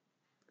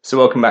So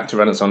welcome back to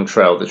Runners on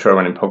Trail, the trail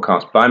running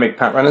podcast by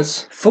Mid-Pack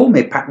Runners. For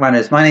Mid-Pack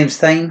Runners, my name's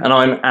Thane. And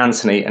I'm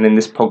Anthony, and in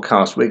this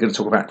podcast we're going to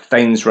talk about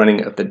Thane's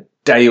running of the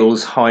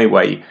Dales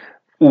Highway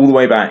all the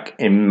way back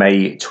in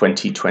May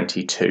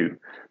 2022.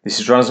 This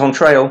is Runners on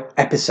Trail.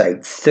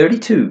 Episode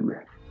 32.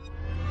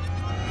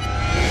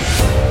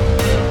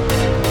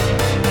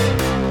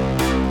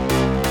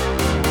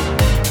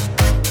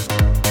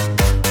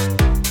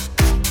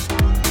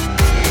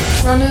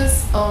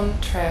 Runners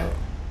on Trail.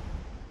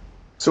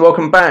 So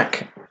welcome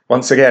back.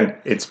 Once again,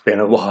 it's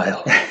been a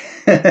while.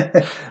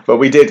 But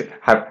we did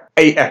have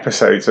 8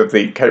 episodes of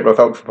the Cape Wrath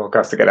Ultra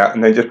podcast to get out,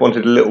 and then just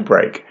wanted a little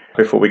break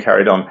before we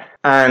carried on.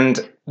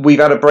 And we've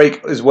had a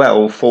break as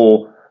well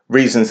for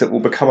reasons that will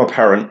become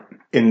apparent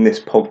in this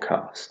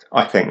podcast,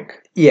 I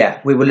think. Yeah,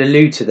 we will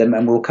allude to them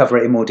and we'll cover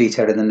it in more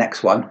detail in the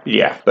next one.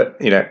 Yeah,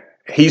 but,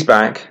 he's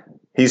back.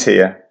 He's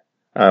here.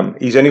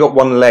 He's only got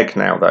one leg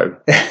now, though.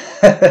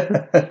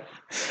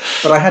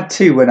 But I had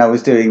 2 when I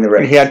was doing the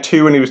race. He had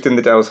 2 when he was doing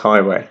the Dales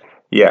Highway.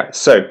 Yeah,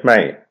 so,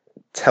 mate,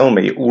 tell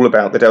me all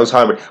about the Dales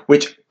Highway,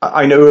 which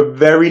I know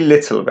very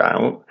little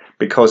about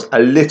because a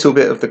little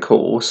bit of the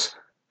course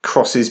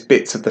crosses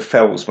bits of the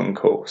Fellsman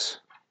course.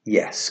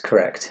 Yes,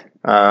 correct.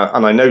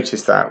 And I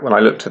noticed that when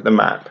I looked at the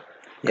map,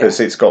 because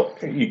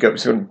you got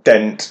sort of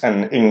Dent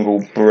and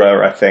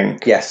Ingleborough, I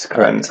think. Yes,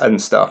 correct. And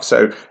stuff.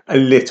 So a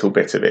little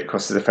bit of it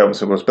crosses the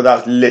Fellsman course, but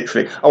that's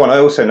literally... Oh, and I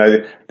also know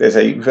that there's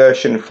a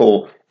version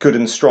for good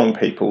and strong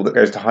people that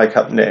goes to High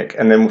Cup Nick,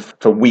 and then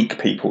for weak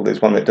people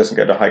there's one that doesn't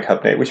go to High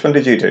Cup Nick. Which one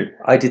did you do?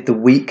 I did the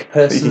weak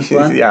person's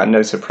one. Yeah,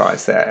 no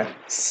surprise there.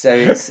 So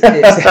it's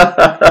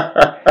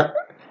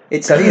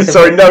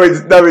Sorry,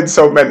 no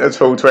insult meant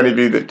at all to any of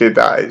you that did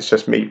that. It's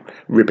just me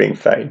ribbing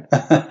Thane.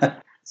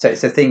 So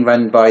it's a thing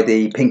run by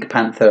the Pink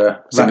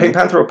Panther. So Pink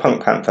Panther or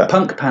Punk Panther?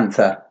 Punk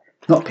Panther.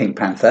 Not Pink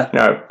Panther.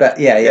 No. But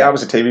yeah. That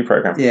was a TV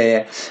programme.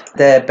 Yeah.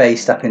 They're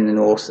based up in the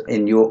north,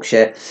 in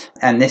Yorkshire.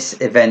 And this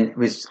event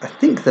was, I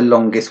think, the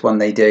longest one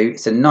they do.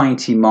 It's a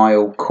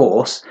 90-mile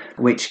course,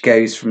 which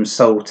goes from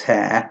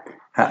Saltaire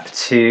up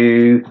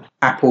to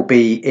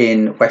Appleby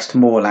in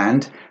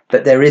Westmoreland.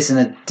 But there is an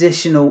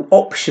additional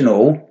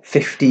optional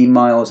 15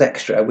 miles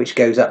extra, which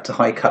goes up to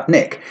High Cup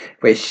Nick,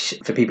 which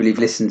for people who've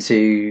listened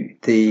to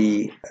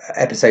the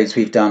episodes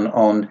we've done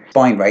on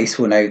Spine Race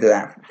will know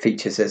that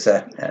features as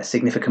a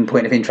significant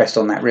point of interest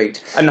on that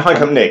route. And High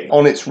Cup Nick,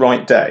 on its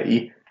right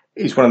day,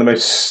 is one of the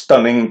most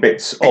stunning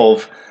bits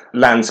of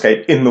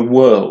landscape in the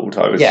world,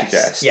 I would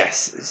suggest.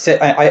 Yes. So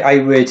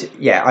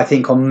I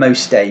think on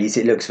most days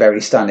it looks very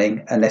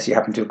stunning, unless you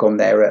happen to have gone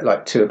there at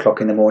like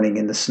 2:00 in the morning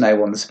in the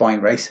snow on the Spine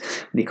Race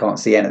and you can't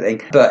see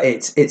anything. But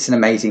it's an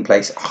amazing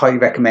place. I highly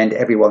recommend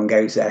everyone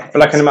goes there.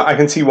 But I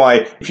can see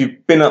why, if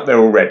you've been up there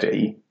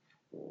already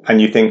and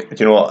you think, do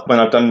you know what, when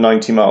I've done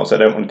 90 miles I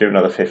don't want to do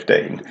another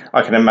 15,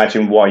 I can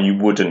imagine why you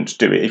wouldn't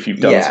do it if you've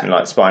done something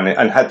like Spine,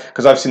 and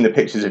because I've seen the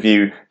pictures of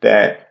you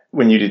there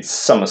when you did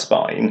Summer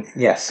Spine.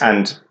 Yes.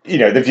 And,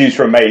 the views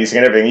were amazing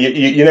and everything.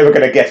 You're never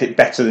going to get it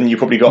better than you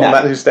probably got on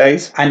those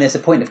days. And there's a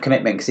point of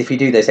commitment, because if you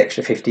do those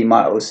extra 15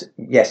 miles,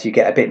 yes, you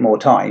get a bit more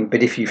time.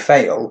 But if you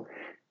fail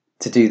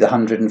to do the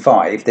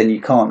 105, then you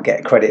can't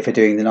get credit for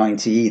doing the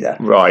 90 either.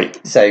 Right.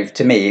 So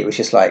to me, it was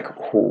just like,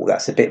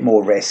 that's a bit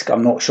more risk.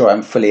 I'm not sure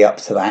I'm fully up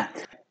to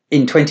that.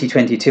 In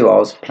 2022, I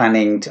was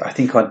planning I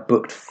think I'd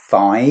booked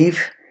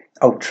 5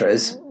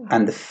 ultras.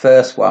 And the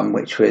first one,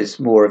 which was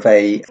more of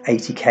a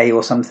 80k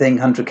or something,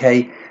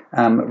 100k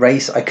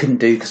race, I couldn't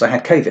do because I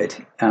had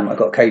COVID. I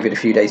got COVID a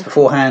few days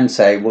beforehand,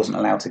 so wasn't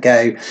allowed to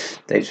go.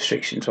 Those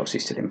restrictions are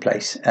obviously still in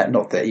place.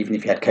 Not that even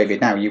if you had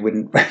COVID now, you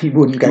wouldn't go. You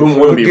wouldn't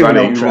want to be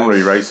running. You wouldn't want to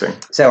be racing.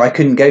 So I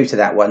couldn't go to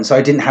that one. So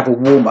I didn't have a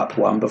warm up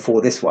one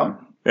before this one.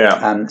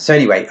 Yeah. So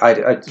anyway,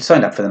 I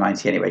signed up for the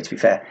 90 anyway, to be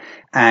fair.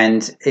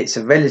 And it's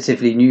a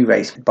relatively new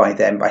race by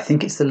them, but I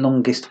think it's the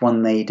longest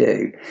one they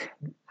do.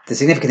 The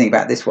significant thing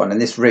about this one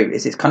and this route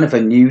is it's kind of a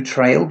new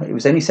trail. It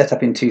was only set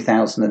up in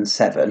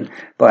 2007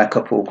 by a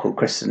couple called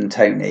Chris and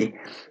Tony,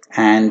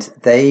 and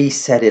they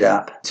set it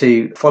up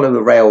to follow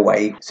a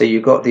railway. So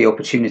you've got the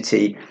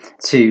opportunity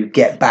to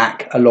get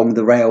back along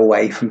the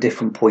railway from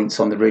different points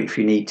on the route if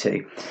you need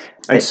to.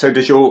 And so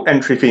does your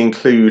entry fee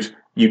include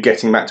you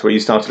getting back to where you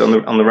started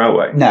on the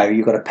railway? No,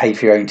 you've got to pay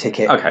for your own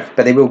ticket. Okay.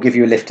 But they will give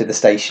you a lift to the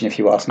station if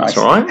you ask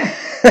nicely.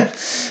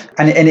 That's all right.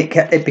 And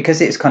it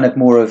because it's kind of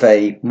more of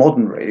a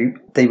modern route,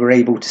 they were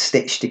able to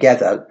stitch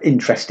together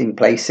interesting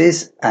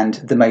places and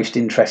the most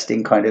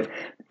interesting kind of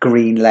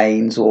green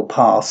lanes or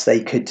paths they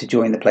could to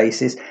join the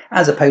places,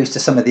 as opposed to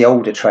some of the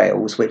older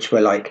trails, which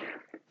were like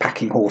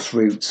packing horse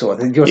routes, or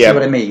you see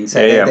what I mean?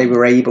 So they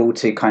were able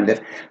to kind of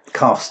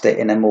cast it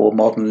in a more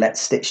modern, let's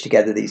stitch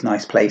together these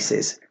nice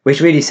places, which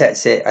really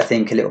sets it, I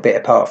think, a little bit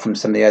apart from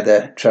some of the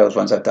other trails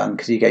runs I've done,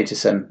 because you get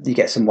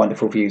some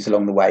wonderful views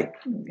along the way.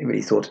 You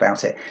really thought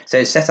about it. So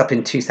it's set up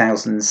in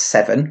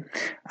 2007.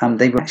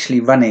 They were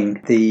actually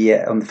running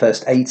on the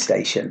first aid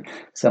station,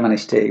 so I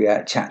managed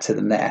to chat to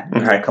them there.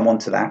 Okay. I'll come on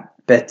to that.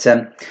 But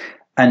and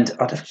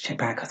I'd have to check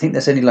back. I think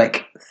there's only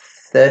like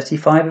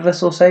 35 of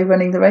us or so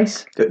running the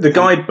race. The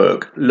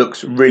guidebook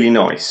looks really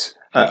nice.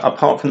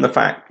 apart from the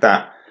fact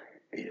that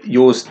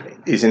yours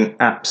is in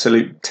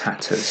absolute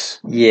tatters.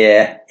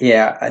 Yeah.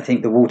 I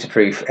think the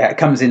waterproof, it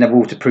comes in a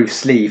waterproof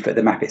sleeve, but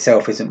the map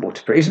itself isn't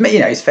waterproof.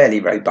 It's fairly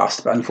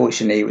robust, but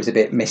unfortunately it was a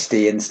bit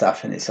misty and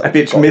stuff, and it's a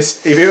bit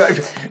misty.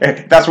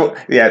 That's what.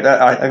 Yeah,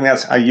 I think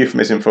that's a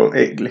euphemism for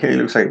it. It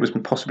looks like it was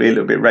possibly a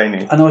little bit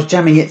rainy. And I was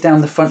jamming it down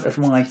the front of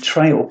my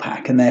trail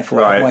pack, and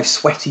therefore I had my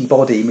sweaty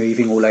body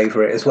moving all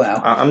over it as well.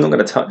 I'm not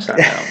going to touch that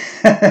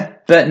now.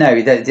 But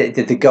no,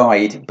 the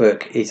guide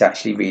book is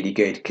actually really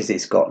good because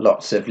it's got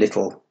lots of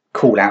little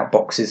call-out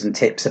boxes and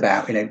tips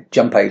about,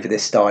 jump over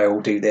this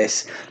stile, do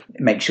this,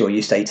 make sure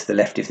you stay to the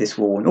left of this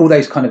wall, and all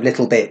those kind of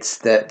little bits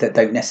that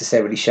don't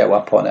necessarily show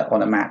up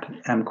on a map,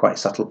 quite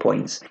subtle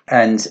points.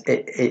 And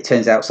it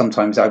turns out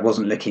sometimes I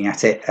wasn't looking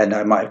at it and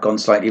I might have gone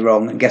slightly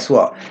wrong, and guess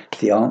what?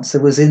 The answer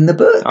was in the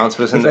book.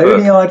 If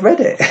only I'd read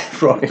it.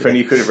 If only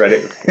you could have read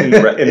it in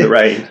the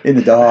rain. In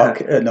the dark,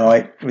 at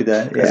night,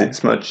 as it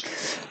smudged.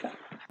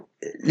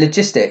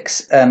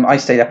 Logistics. I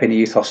stayed up in a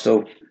youth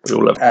hostel. We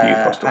all love youth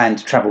hostel.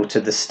 And travelled to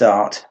the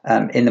start.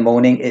 In the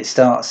morning, it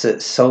starts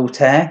at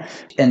Saltaire,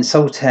 and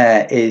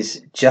Saltaire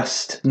is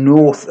just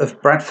north of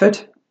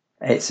Bradford.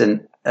 It's a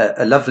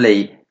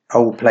lovely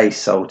old place,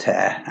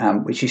 Saltaire,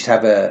 which used to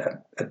have a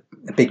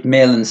big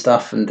mill and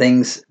stuff and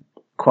things.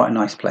 Quite a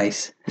nice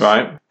place.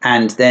 Right.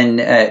 And then,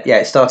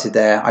 it started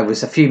there. I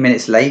was a few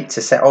minutes late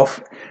to set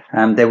off.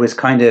 There was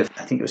I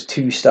think it was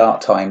 2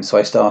 start times, so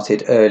I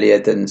started earlier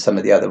than some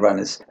of the other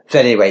runners. So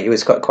anyway, it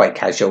was quite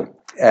casual.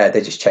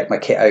 They just checked my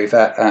kit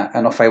over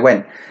and off I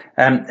went.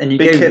 And you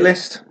Big kit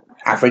list?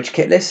 Average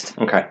kit list.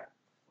 Okay.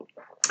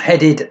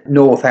 Headed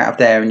north out of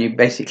there, and you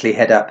basically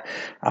head up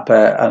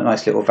a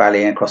nice little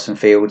valley and across some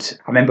fields.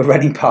 I remember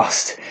running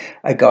past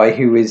a guy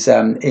who was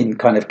in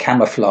kind of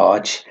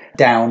camouflage,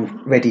 down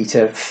ready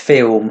to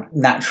film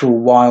natural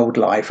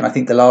wildlife, and I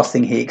think the last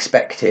thing he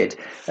expected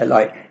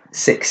at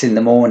 6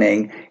 a.m.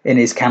 in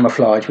his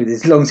camouflage with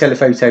his long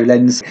telephoto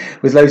lens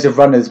with loads of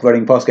runners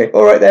running past going,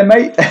 all right there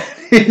mate.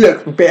 He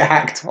looked a bit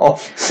hacked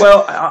off.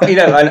 Well,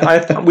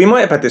 and we might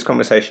have had this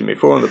conversation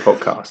before on the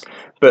podcast,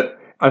 but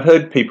I've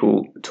heard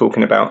people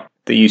talking about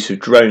the use of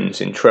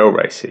drones in trail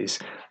races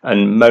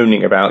and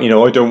moaning about,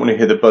 I don't want to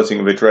hear the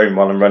buzzing of a drone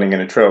while I'm running in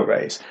a trail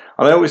race.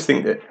 And I always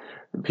think that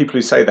people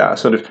who say that are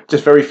sort of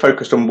just very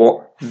focused on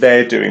what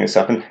they're doing and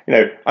stuff. And,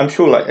 I'm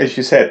sure, as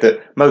you said,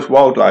 that most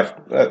wildlife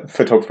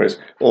photographers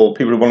or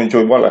people who want to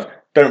enjoy wildlife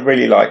don't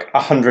really like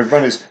 100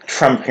 runners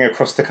tramping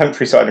across the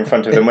countryside in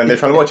front of them when they're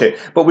trying to watch it.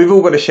 But we've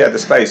all got to share the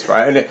space,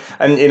 right?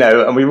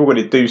 And we've all got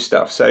to do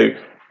stuff. So,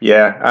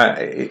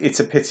 it's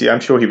a pity. I'm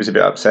sure he was a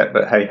bit upset,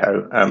 but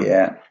hey-ho.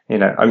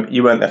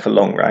 You weren't there for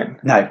long,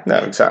 right? No,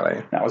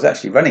 exactly. I was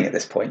actually running at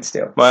this point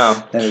still.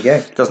 Wow. There we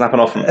go. Doesn't happen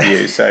often for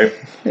you, so.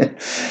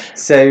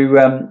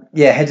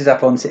 Headed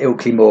up onto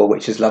Ilkley Moor,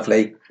 which is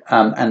lovely,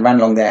 and ran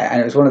along there. And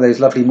it was one of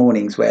those lovely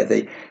mornings where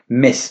the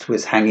mist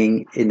was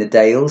hanging in the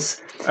dales.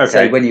 Okay.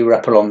 So when you were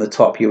up along the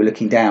top, you were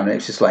looking down, and it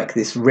was just like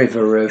this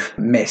river of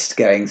mist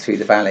going through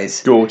the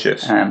valleys.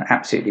 Gorgeous.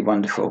 Absolutely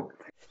wonderful.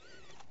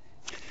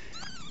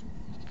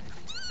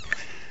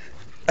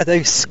 Are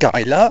those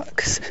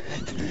skylarks?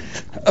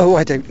 Oh,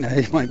 I don't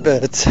know, my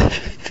birds.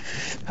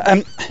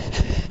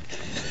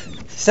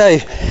 So,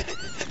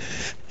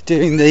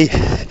 doing the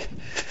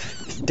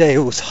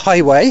Dales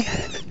Highway,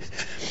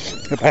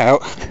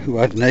 about, I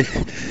don't know,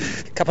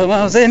 a couple of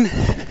miles in,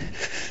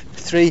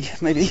 3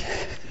 maybe.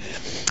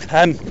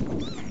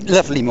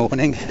 Lovely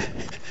morning,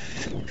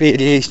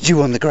 really is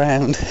dew on the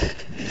ground,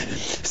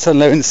 sun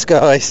low in the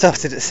sky,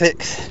 started at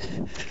 6,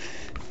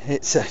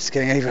 it's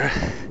going over.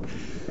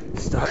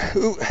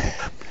 Ooh.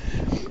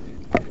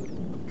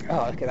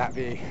 Oh, look at that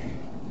view.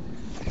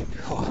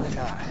 Oh, look at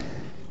that.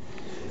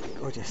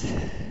 Gorgeous.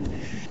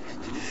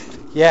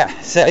 Yeah,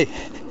 so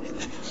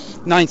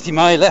 90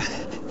 miler,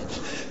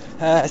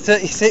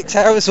 36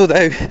 hours,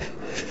 although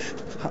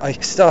I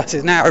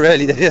started an hour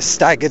early, they did a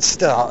staggered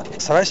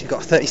start. So I actually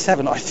got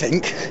 37, I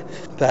think,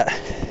 but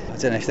I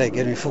don't know if they're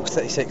going to enforce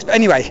 36. But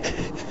anyway,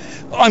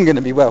 I'm going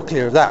to be well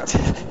clear of that.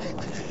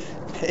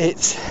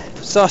 It's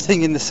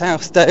starting in the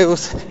South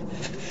Dales,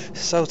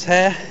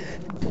 Saltaire,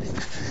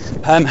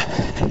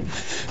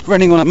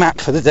 running on a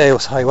map for the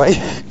Dales Highway,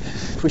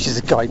 which is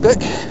a guidebook.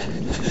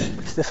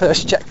 The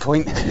first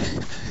checkpoint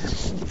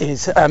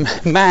is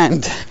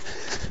manned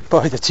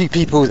by the 2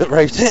 people that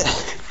wrote it,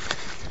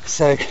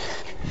 so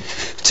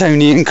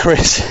Tony and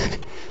Chris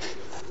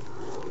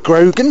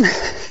Grogan.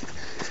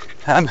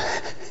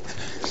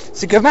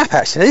 It's a good map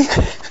actually,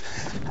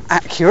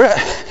 accurate.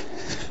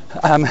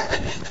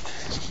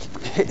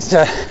 It's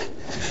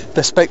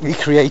bespokely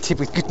created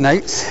with good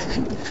notes,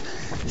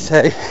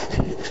 so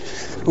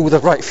all the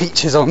right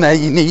features on there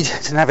you need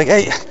to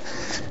navigate,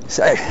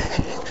 so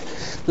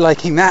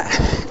liking that.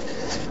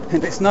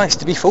 And it's nice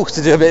to be forced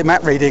to do a bit of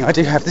map reading. I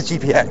do have the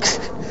GPX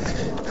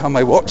on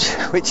my watch,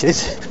 which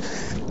is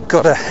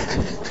got a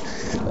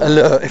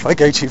alert if I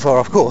go too far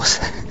off course,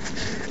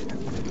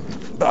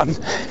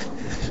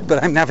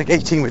 but I'm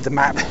navigating with the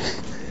map.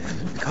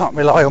 Can't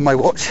rely on my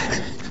watch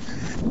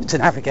to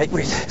navigate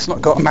with. It's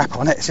not got a map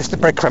on it, it's just a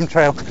breadcrumb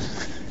trail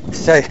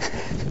So it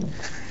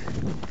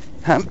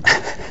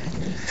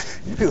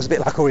feels a bit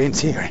like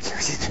orienteering.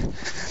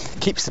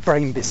 It keeps the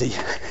brain busy.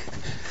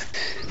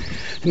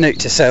 Note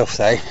to self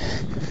though,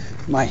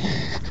 my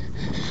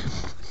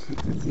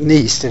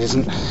knee still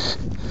isn't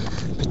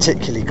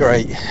particularly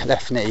great,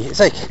 left knee.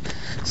 It's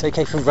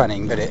okay for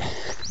running, but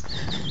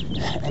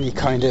any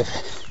kind of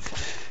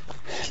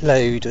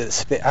load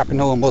that's a bit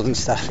abnormal and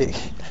stuff, it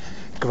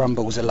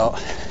grumbles a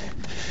lot.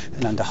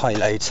 And under high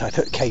load, so I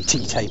put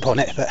KT tape on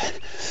it, but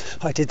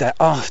I did that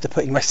after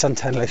putting my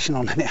suntan lotion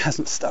on and it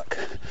hasn't stuck.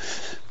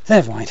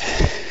 Never mind,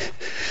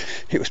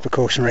 it was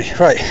precautionary.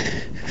 Right,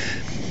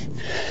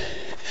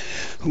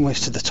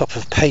 almost to the top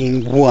of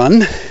pane 1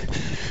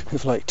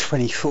 with like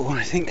 24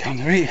 I think on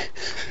the route.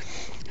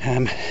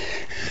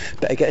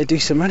 Better get to do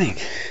some running.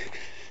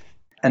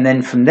 And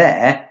then from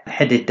there,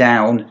 headed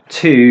down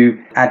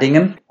to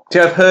Addingham. See,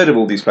 I've heard of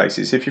all these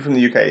places. If you're from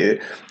the UK,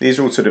 these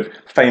are all sort of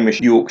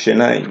famous Yorkshire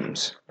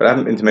names, but I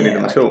haven't been to many of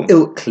them like at all.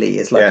 Ilkley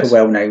is like a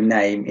well-known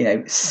name.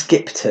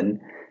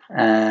 Skipton,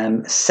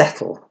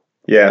 Settle,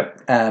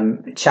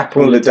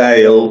 Chapel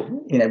Dale.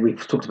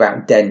 We've talked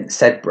about Dent,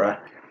 Sedbergh.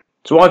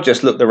 So I've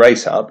just looked the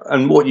race up,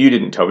 and what you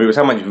didn't tell me was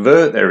how much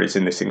vert there is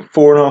in this thing.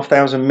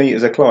 4,500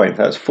 metres a climb.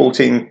 That's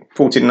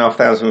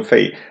 14,500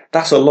 feet.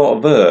 That's a lot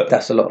of vert.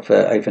 That's a lot for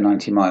over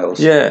 90 miles.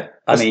 Yeah.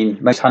 I mean,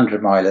 most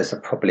 100 milers are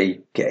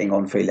probably getting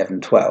on for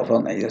 11, 12,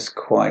 aren't they? That's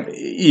quite...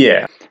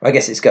 Yeah. I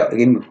guess it's got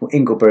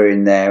Ingleborough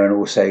in there and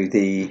also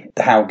the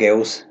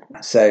Howgills.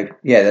 So,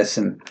 yeah, there's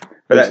some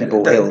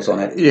reasonable hills on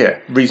it.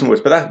 Yeah,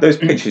 reasonable. But those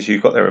pictures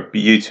you've got there are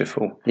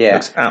beautiful. Yeah.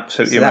 Looks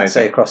absolutely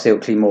amazing. That's across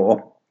Ilkley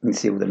Moor. You can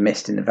see all the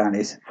mist in the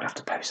valleys. We'll have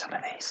to post some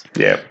of these.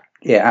 Yeah.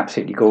 Yeah,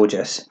 absolutely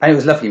gorgeous. And it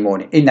was lovely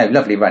morning.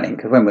 Lovely running.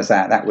 Because when was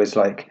that? That was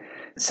like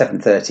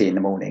 7:30 in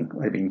the morning.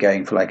 We'd been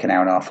going for like an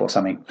hour and a half or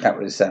something. That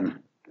was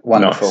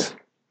wonderful. Nice.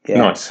 Yeah.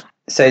 Nice.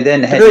 So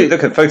then...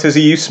 Look at photos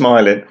of you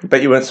smiling. I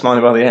bet you weren't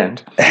smiling by the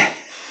end.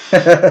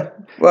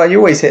 Well, you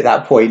always hit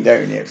that point,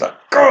 don't you? It's like,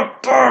 God.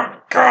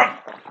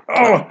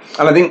 Oh.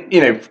 And I think,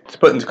 to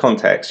put into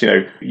context,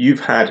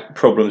 you've had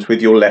problems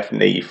with your left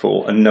knee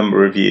for a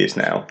number of years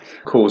now,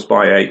 caused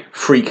by a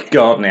freak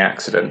gardening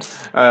accident.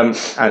 And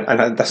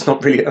that's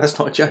not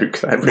a joke.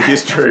 That really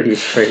is true. Really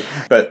is true.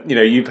 But,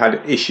 you've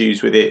had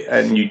issues with it,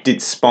 and you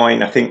did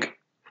spine, I think.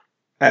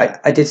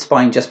 I did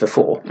spine just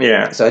before.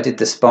 Yeah. So I did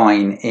the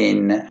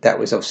spine that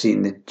was obviously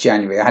in the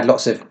January. I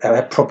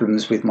had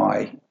problems with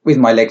my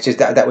legs. Just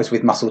that was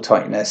with muscle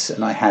tightness,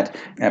 and I had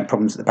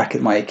problems at the back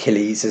of my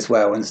Achilles as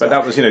well. And stuff.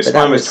 But that was,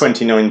 spine was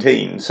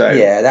 2019. So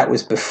yeah, that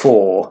was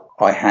before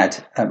I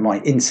had my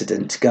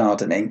incident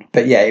gardening.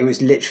 But yeah, it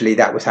was literally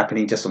that was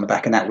happening just on the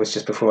back, and that was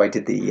just before I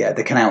did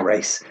the canal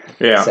race.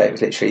 Yeah. So it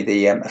was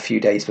literally a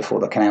few days before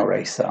the canal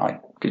race that I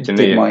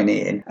did my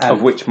knee in.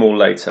 Of which more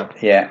later.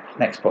 Yeah,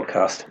 next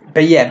podcast.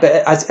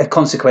 But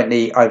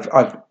consequently,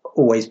 I've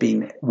always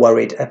been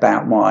worried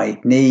about my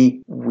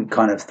knee. We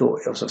kind of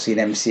thought it was obviously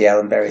an MCL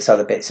and various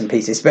other bits and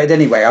pieces. But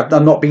anyway, I've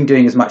not been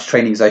doing as much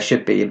training as I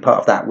should be. And part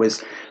of that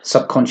was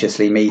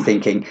subconsciously me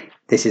thinking,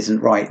 this isn't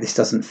right. This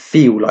doesn't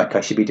feel like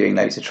I should be doing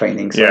loads of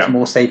training. So I was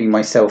more saving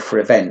myself for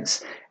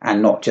events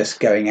and not just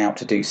going out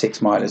to do 6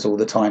 milers all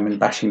the time and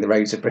bashing the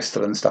roads of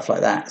Bristol and stuff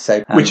like that.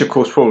 So, which of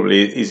course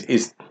probably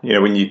is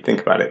when you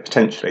think about it,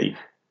 potentially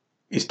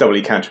is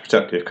doubly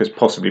counterproductive, because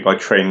possibly by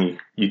training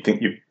you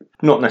think you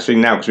not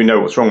necessarily now because we know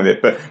what's wrong with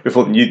it, but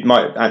before you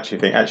might actually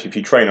think if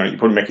you train on it you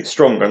probably make it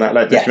stronger and that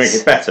led to make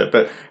it better,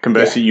 but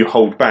conversely you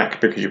hold back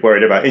because you're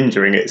worried about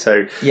injuring it.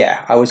 So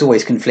I was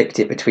always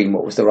conflicted between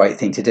what was the right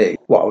thing to do.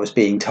 What I was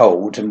being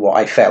told and what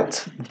I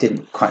felt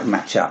didn't quite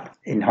match up.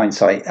 In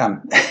hindsight,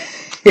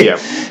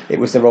 it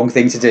was the wrong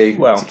thing to do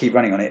to keep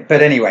running on it.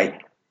 But anyway,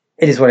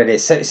 it is what it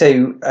is. So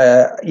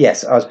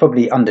yes, I was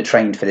probably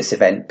undertrained for this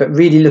event, but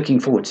really looking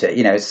forward to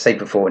it. As I say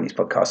before in these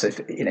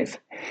podcasts,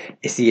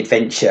 it's the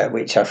adventure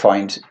which I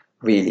find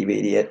really,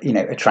 really,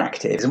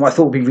 attractive. And what I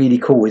thought would be really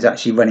cool is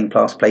actually running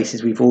past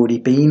places we've already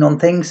been on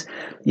things.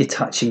 You're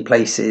touching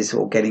places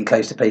or getting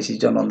close to places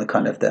you've done on the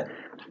kind of the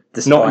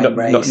spine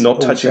race.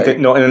 Not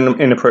touching, not in an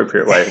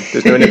inappropriate way.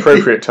 There's no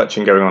inappropriate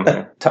touching going on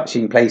here.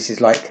 Touching places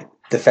like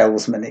the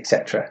Felsman,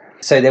 etc.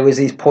 So there was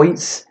these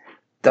points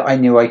that I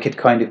knew I could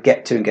kind of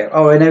get to and go,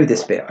 I know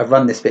this bit. I've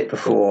run this bit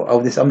before.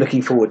 I'm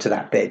looking forward to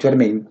that bit. Do you know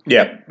what I mean?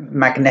 Yeah.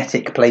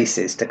 Magnetic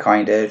places to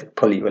kind of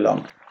pull you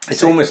along.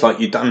 It's almost like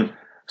you've done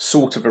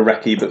sort of a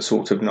recce, but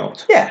sort of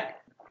not. Yeah.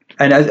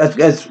 And I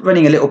was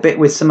running a little bit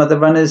with some other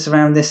runners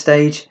around this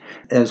stage.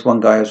 There was one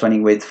guy I was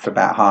running with for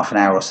about half an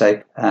hour or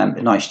so.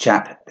 A nice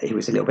chap. He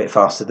was a little bit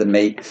faster than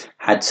me.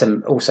 Had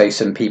some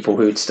people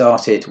who had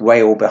started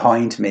way all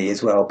behind me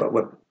as well, but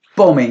were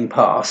bombing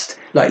past,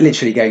 like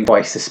literally going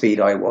twice the speed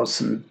I was,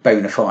 some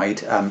bona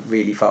fide,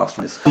 really fast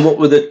runners. And what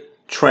were the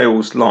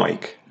trails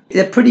like?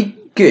 They're pretty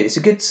good. It's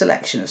a good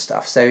selection of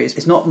stuff. So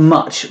it's not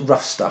much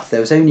rough stuff. There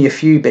was only a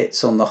few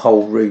bits on the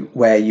whole route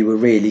where you were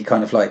really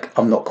kind of like,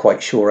 I'm not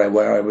quite sure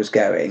where I was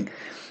going.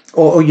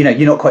 Or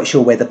you're not quite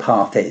sure where the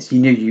path is.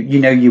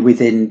 You're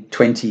within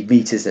 20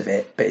 metres of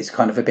it, but it's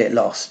kind of a bit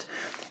lost.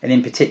 And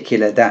in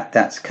particular,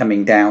 that's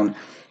coming down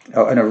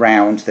and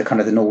around the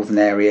kind of the northern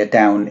area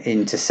down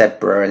into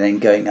Sedbergh and then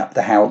going up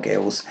the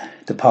Howgills,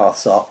 the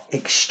paths are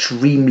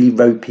extremely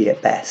ropey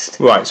at best.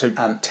 Right, so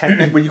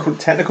were you called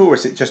technical, or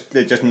is it just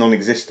they're just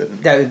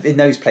non-existent? No, in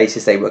those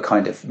places they were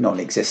kind of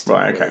non-existent,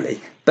 right, okay.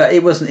 really. But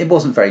it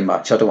wasn't very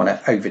much. I don't want to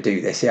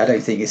overdo this. I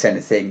don't think it's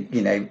anything,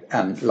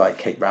 like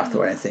Cape Wrath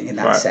or anything in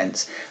that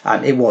sense.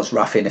 It was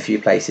rough in a few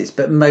places,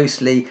 but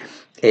mostly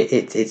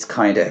it's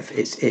kind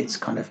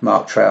of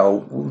marked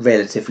trail,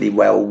 relatively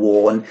well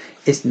worn.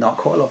 It's not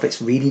quite a lot of it's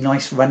really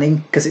nice running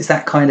because it's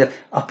that kind of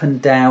up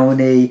and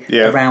downy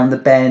around the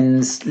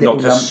bends, little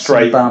not lumps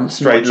straight, and bumps,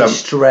 straight not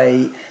just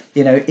straight.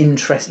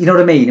 Interest. You know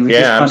what I mean? Which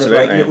is kind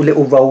absolutely. of like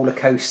little roller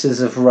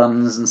coasters of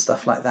runs and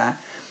stuff like that.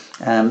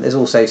 There's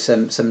also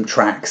some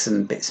tracks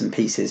and bits and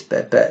pieces,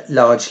 but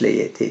largely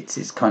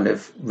it's kind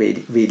of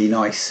really really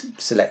nice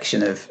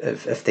selection of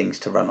things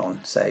to run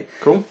on. So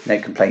cool.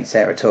 No complaints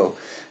there at all.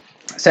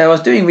 So I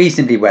was doing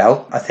reasonably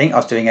well. I think I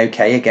was doing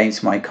okay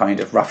against my kind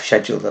of rough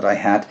schedule that I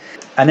had.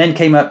 And then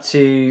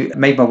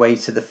made my way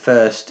to the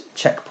first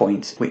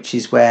checkpoint, which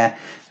is where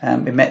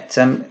we met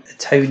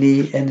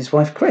Tony and his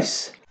wife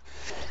Chris.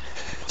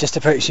 Just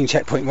approaching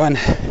checkpoint 1,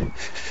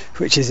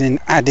 which is in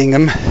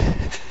Addingham.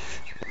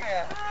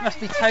 Must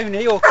be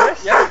Tony or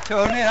Chris. Yeah,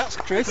 Tony, that's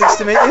Chris. Nice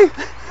to meet you.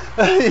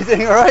 You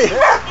doing all right? Is it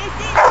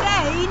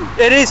Thane?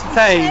 It is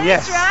Thane,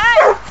 yes.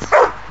 That's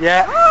right.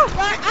 Yeah. Oh,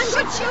 right. I'm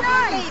good to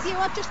leave you.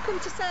 I've just come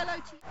to say hello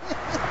to you.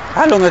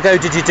 How long ago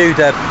did you do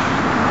the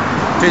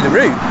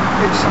route?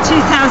 It's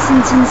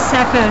 2007.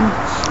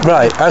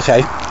 Right.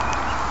 Okay.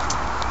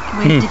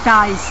 We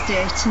devised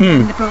it,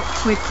 and then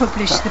we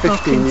published the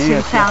book in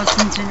 2008.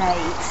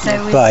 So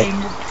we've been.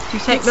 Do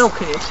you take milk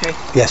in it too?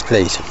 Yes,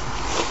 please.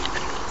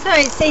 So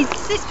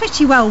it's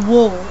pretty well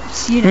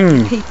walked.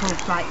 People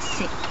like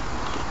sick.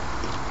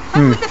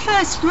 When were the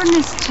first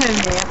runners,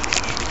 Tony?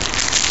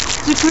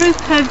 The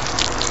group of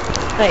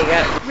there you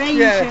go.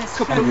 Rangers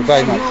from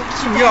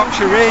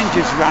Yorkshire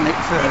Rangers ran it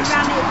first. They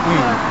ran it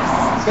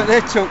first. But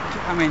they took,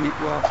 it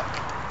was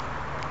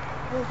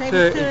They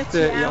were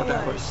 30 odd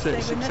hours. hours,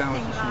 36 they were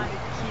nothing hours. like you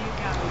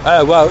guys.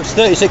 Oh, well, it's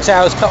 36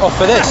 hours cut off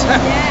for this.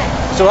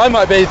 Yeah. So I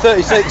might be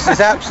 36 is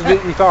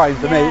absolutely fine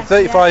for me.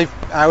 35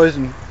 hours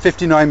and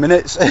 59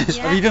 minutes.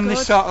 Have you done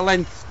this sort of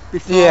length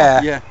before?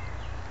 Yeah.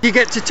 You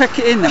get to take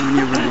it in then when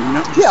you're running,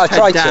 not just I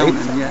try to.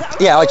 And,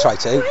 I try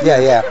to.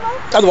 Yeah.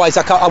 Otherwise,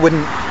 I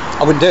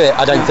wouldn't do it.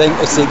 I don't think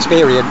it's the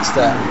experience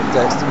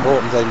that's the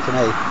important thing for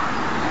me.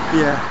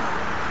 Yeah.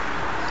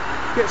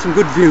 Get some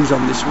good views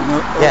on this one.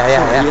 Yeah.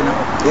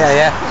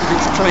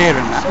 It's clear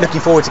and that.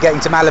 Looking forward to getting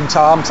to Malham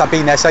Tarn because I've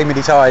been there so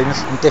many times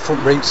on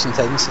different routes and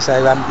things.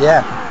 So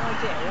Yeah,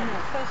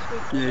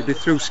 you'll be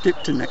through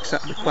Skipton next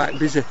Saturday, quite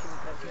busy.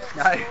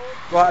 No.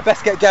 Right, I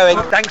best get going.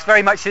 Thanks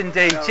very much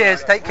indeed.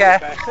 Cheers. Take care.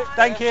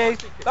 Thank you.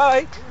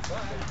 Bye.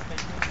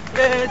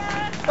 Cheers.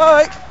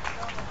 Bye.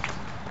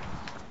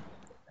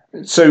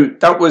 So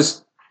that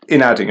was in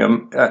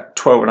Addingham at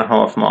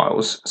 12.5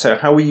 miles. So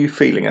how were you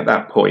feeling at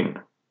that point?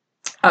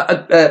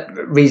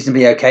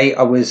 Reasonably okay.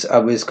 I was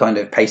kind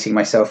of pacing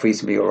myself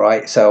reasonably all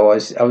right. So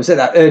I was at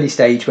that early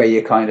stage where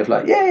you're kind of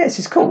like, yeah, this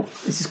is cool.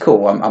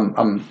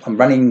 I'm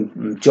running,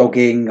 I'm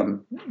jogging,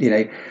 I'm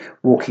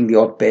walking the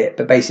odd bit,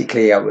 but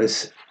basically I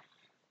was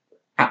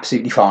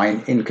absolutely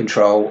fine, in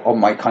control on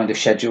my kind of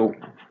schedule.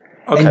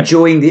 Okay.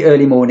 Enjoying the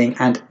early morning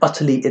and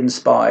utterly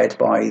inspired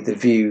by the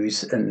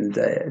views and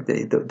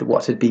the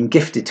what had been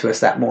gifted to us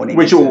that morning.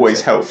 Which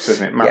always helps,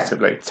 doesn't it,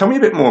 massively. Yeah. Tell me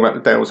a bit more about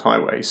the Dales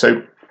Highway.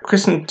 So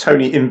Chris and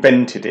Tony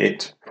invented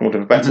it, for want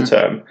of a better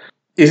term.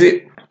 Is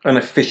it an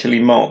officially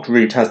marked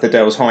route as the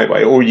Dales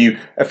Highway, or are you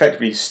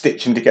effectively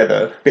stitching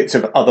together bits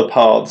of other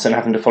paths and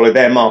having to follow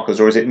their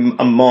markers, or is it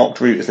a marked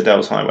route as the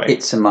Dales Highway?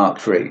 It's a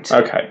marked route.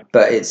 Okay.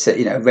 But it's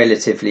a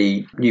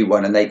relatively new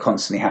one, and they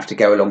constantly have to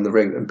go along the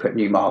route and put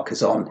new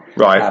markers on,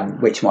 right?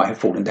 Which might have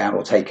fallen down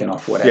or taken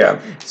off, whatever. Yeah.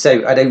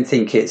 So I don't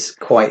think it's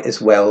quite as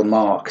well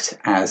marked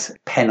as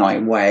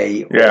Pennine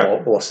Way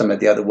or some of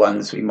the other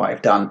ones we might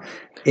have done.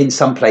 In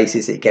some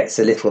places it gets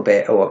a little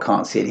bit, I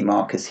can't see any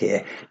markers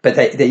here. But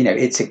they,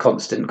 it's a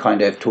constant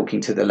kind of talking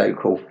to the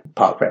local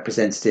park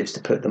representatives to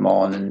put them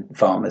on, and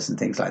farmers and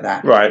things like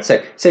that. Right.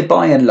 So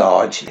by and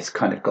large, it's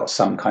kind of got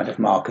some kind of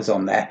markers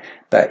on there,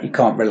 but you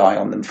can't rely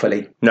on them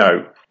fully.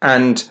 No.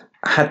 And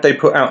had they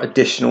put out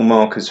additional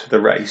markers for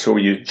the race, or were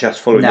you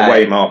just following the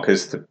way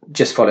markers?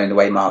 Just following the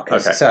way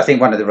markers. Okay. So I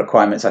think one of the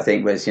requirements,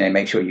 was,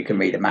 make sure you can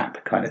read a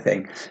map kind of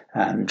thing.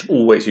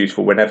 Always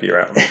useful whenever you're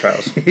out on the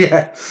trails.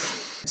 Yeah.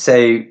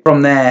 So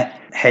from there,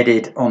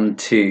 headed on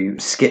to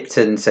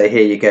Skipton. So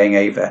here you're going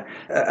over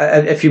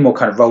a few more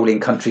kind of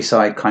rolling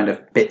countryside kind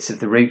of bits of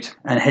the route,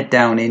 and head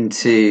down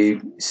into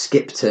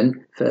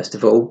Skipton, first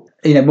of all.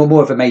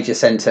 More of a major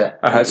centre.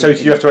 So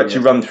you have to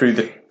actually run through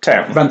the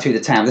town. Run through the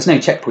town. There's no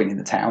checkpoint in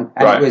the town,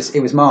 and Right.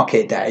 it was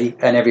market day,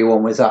 and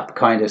everyone was up,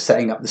 kind of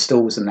setting up the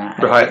stalls and that.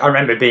 And Right. I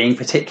remember being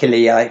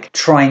particularly like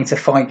trying to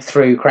fight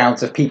through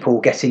crowds of people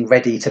getting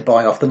ready to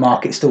buy off the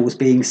market stalls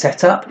being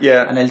set up.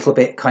 Yeah. And a little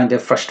bit kind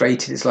of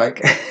frustrated. It's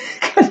like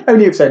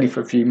it was only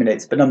for a few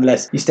minutes, but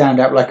nonetheless, you stand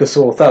out like a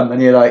sore thumb,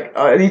 and you're like,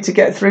 I need to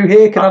get through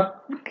here. Can I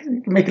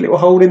make a little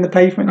hole in the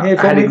pavement here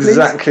for I had me, please?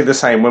 exactly the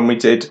same when I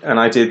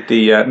did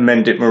the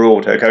Mendip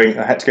Marauder.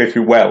 I had to go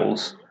through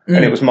Wells.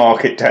 And it was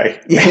market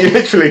day. Yeah. You're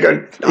literally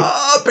going,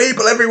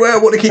 people everywhere, I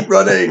want to keep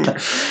running.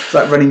 It's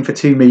like running for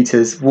 2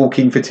 metres,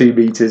 walking for 2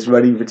 metres,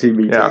 running for 2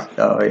 metres. Yeah.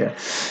 Oh, yeah.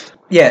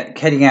 Yeah,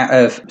 heading out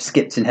of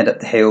Skipton, head up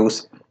the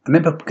hills. I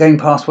remember going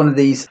past one of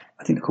these,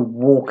 I think they're called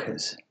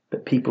walkers,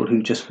 but people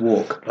who just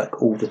walk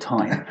like all the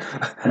time.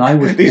 And I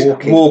was these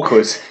walking.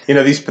 walkers,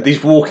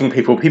 these walking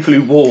people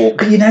who walk.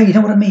 But you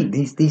know what I mean?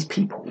 These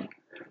people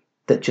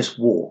that just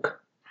walk,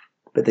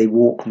 but they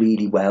walk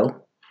really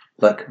well.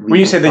 Like really When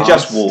you say they fast.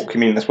 just walk, you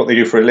mean that's what they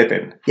do for a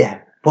living?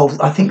 Yeah. Well,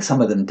 I think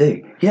some of them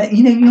do. Yeah,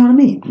 you know what I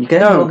mean? You go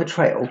along a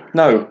trail.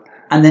 No.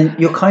 And then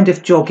you're kind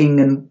of jogging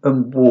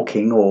and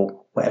walking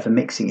or whatever,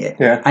 mixing it.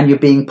 Yeah. And you're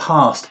being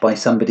passed by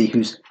somebody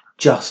who's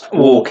just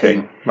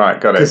walking.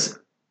 Right, got it. Because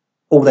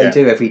all they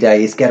do every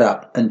day is get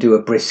up and do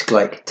a brisk,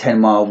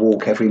 10-mile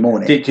walk every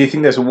morning. Do you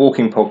think there's a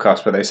walking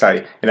podcast where they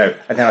say, and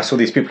then I saw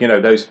these people,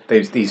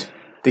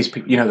 these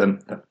people,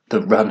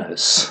 the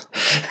runners.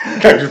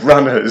 Those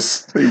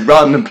runners who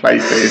run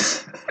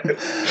places. But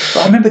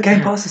I remember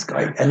going past this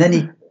guy, and then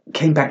he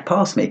came back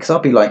past me, because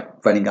I'd be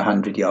running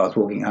 100 yards,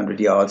 walking 100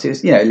 yards. It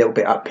was, a little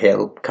bit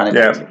uphill, kind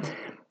of. Yeah.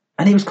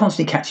 And he was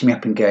constantly catching me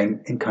up and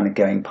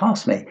going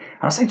past me. And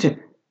I was saying to him,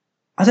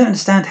 I don't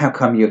understand how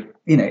come you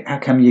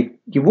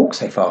walk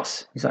so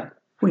fast. He's like,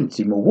 well, you need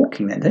to do more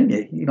walking then, don't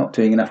you? You're not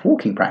doing enough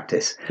walking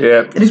practice.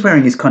 Yeah. And he's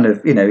wearing his kind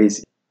of,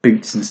 his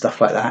boots and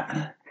stuff like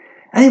that.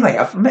 Anyway,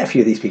 I've met a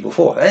few of these people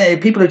before.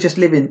 People who just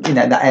live in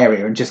that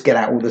area and just get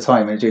out all the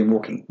time and are doing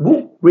walk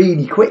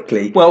really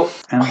quickly. Well,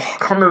 I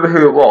can't remember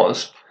who it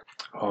was.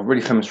 Oh, a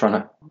really famous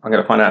runner. I'm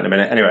going to find out in a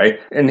minute. Anyway,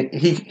 and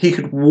he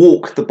could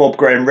walk the Bob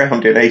Graham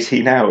round in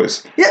 18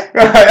 hours. Yeah.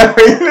 I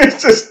mean,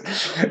 it's just...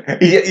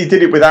 He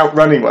did it without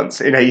running once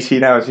in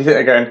 18 hours. You sit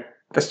there going,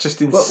 that's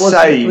just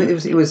insane.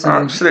 It was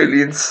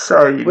absolutely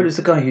insane. Well, it was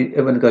the guy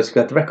one of the guys who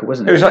got the record,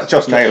 wasn't it? It was like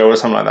Josh Naylor or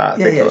something like that. I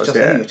think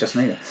it was Josh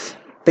Naylor.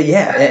 But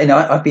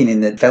yeah, I've been in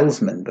the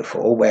Velsman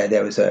before, where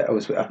there was I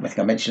think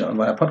I mentioned it on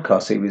one of our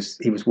podcasts.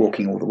 He was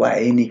walking all the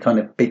way, and he kind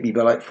of beat me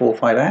by 4 or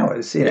 5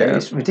 hours.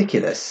 It's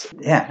ridiculous.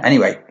 Yeah.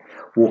 Anyway,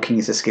 walking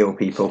is a skill,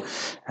 people,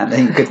 and I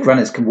think good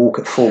runners can walk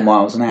at 4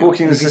 miles an hour.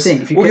 Walking is a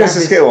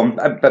skill,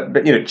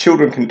 but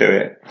children can do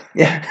it.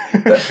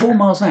 Yeah, but 4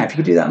 miles an hour. If you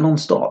could do that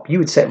non-stop, you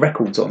would set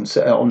records on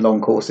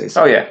long courses.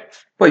 Oh yeah.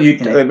 Well,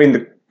 I mean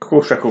the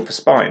course record for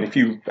spine. If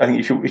you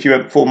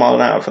went 4 mile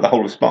an hour for the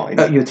whole of spine,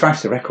 you would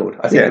thrash the record.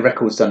 I think the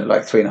record's done at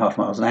 3.5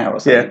 miles an hour or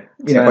something.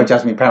 Yeah, by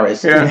Jasmine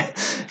Paris. Yeah,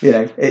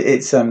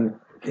 it's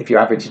if you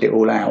averaged it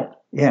all out,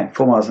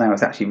 4 miles an hour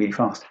is actually really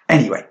fast.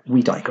 Anyway,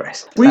 we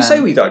digress. We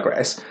say we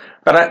digress,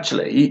 but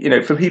actually,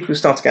 for people who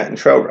start to get in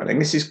trail running,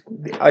 this is,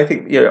 I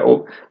think,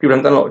 or people who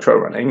haven't done a lot of trail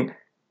running,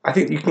 I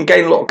think you can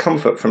gain a lot of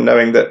comfort from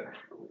knowing that,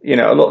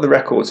 a lot of the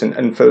records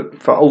and for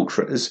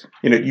ultras,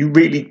 you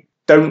really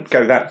don't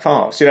go that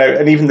fast,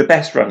 and even the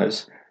best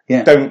runners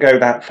don't go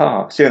that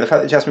fast. The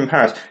fact that Jasmine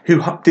Paris,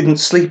 who didn't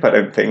sleep, I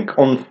don't think,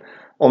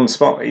 on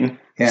spine,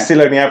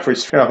 still only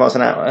averaged 3.5 miles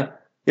an hour,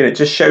 it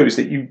just shows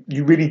that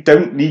you really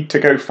don't need to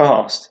go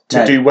fast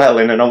to do well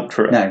in an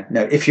ultra.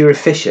 No. If you're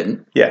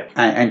efficient, yeah,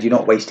 and you're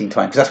not wasting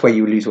time, because that's where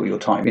you lose all your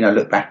time.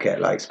 Look back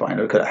at spine,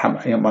 look at how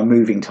my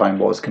moving time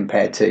was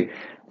compared to.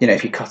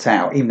 If you cut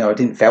out, even though I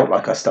didn't felt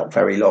like I stopped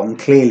very long,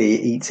 clearly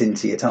it eats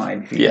into your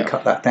time. If you can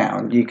cut that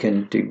down, you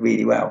can do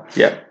really well.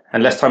 Yeah,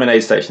 and less time in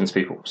aid stations,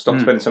 people.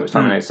 Stop spending so much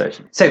time in aid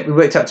stations. So we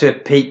worked up to a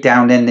peak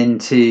down then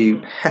into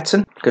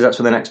Hetton, because that's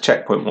where the next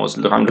checkpoint was.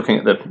 Look, I'm looking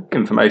at the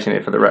information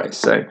here for the race.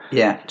 So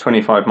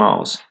 25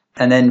 miles.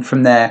 And then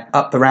from there,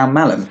 up around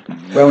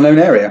Malham, well-known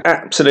area.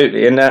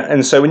 Absolutely,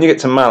 and so when you get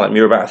to Malham,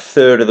 you're about a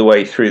third of the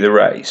way through the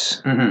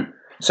race. Mm-hmm.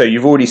 So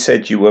you've already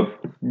said you were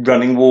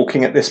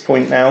walking at this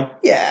point now?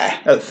 Yeah.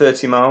 At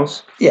 30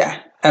 miles?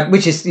 Yeah.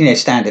 Which is,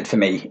 standard for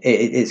me.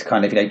 It's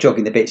kind of,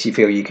 jogging the bits you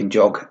feel you can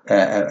jog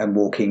and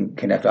walking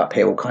kind of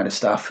uphill kind of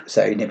stuff.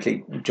 So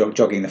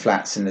jogging the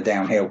flats and the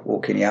downhill,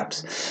 walking the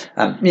ups.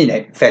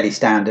 Fairly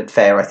standard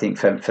fare, I think,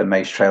 for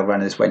most trail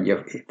runners when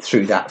you're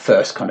through that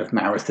first kind of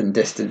marathon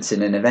distance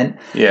in an event.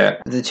 Yeah.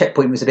 The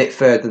checkpoint was a bit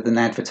further than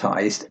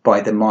advertised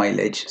by the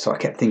mileage, so I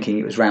kept thinking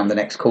it was round the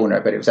next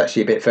corner, but it was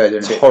actually a bit further.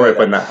 It's horrid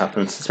when that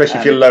happens, especially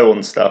if you're low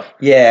on stuff.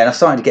 Yeah, and I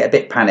started to get a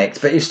bit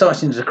panicked, but you're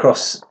starting to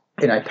cross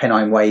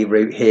Pennine Way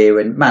route here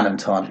and Malham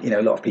Tarn.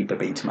 A lot of people have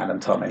been to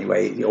Malham Tarn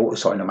anyway.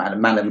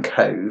 Malham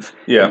Cove.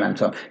 Yeah. Malham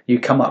Tarn. You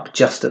come up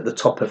just at the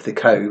top of the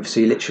cove, so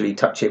you literally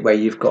touch it where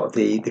you've got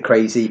the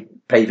crazy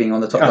paving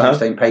on the top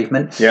limestone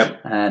pavement. Yeah.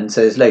 And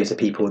so there's loads of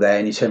people there,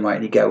 and you turn right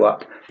and you go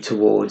up.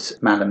 towards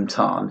Malham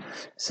Tarn.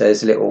 So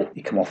there's a little,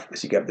 you come off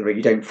as you go up the route.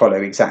 You don't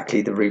follow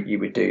exactly the route you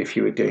would do if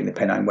you were doing the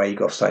Pennine Way. You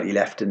go off slightly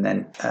left and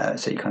then,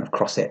 so you kind of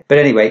cross it. But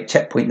anyway,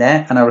 checkpoint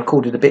there, and I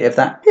recorded a bit of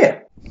that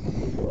here.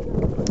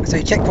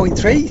 So checkpoint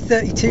 3,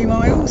 32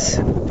 miles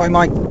by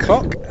my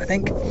clock, I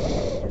think.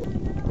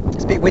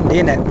 It's a bit windy,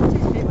 isn't it?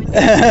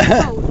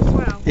 Cold as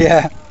well.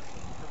 Yeah.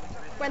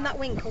 When that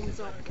wind comes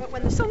up, but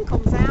when the sun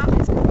comes out,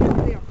 it's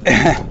completely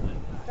opposite.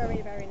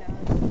 Very, very nice.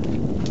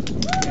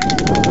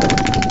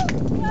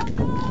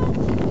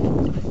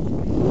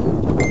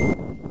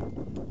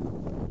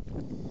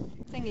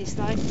 Thing is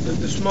though.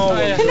 The small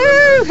one.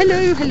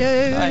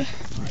 Hello.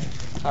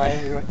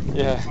 Hi.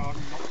 Yeah.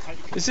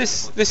 Is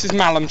this is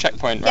Malham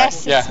checkpoint, right?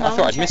 Yes, yeah. it's I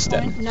thought I'd missed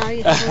it. No,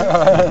 you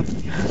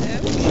haven't.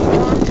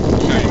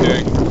 How are you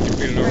doing? You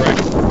feeling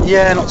alright?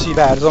 Yeah, not too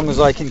bad, as long as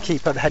I can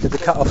keep ahead of the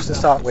cut-offs to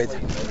start with.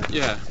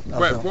 Yeah.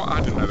 What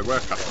I didn't know there were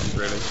cut-offs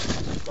really.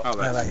 Oh,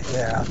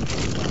 Yeah.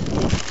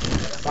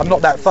 I'm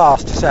not that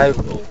fast, so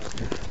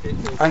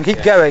I can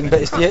keep going,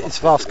 but it's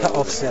fast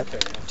cut-offs that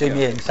do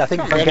me in. So I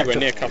think Can't be anywhere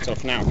near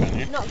cut-off now, can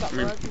you? Not that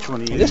word.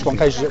 This one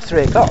closes at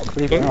 3 o'clock,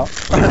 believe it or not.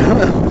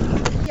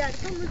 Yeah,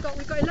 it's one we've got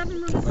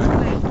 11 runners to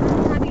win. We're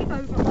already over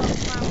half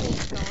of our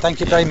water. Thank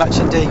you very much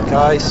indeed,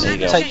 guys.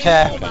 Take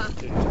care.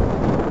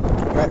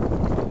 Right,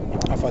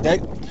 off I go.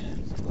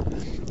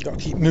 Got to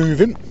keep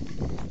moving.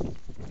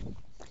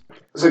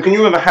 So can you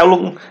remember how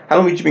long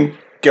had you been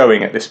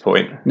going at this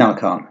point? No, I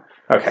can't.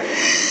 Okay.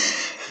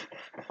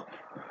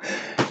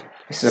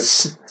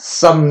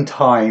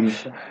 Sometime.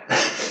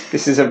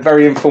 This is a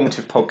very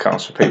informative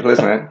podcast for people,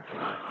 isn't it?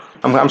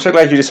 I'm so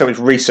glad you did so much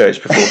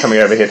research before coming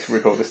over here to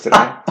record this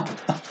today.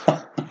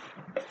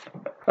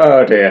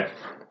 Oh dear.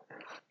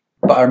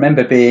 But I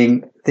remember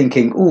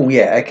thinking, oh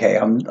yeah, okay,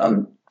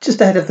 I'm just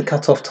ahead of the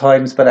cut-off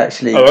times, but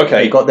actually,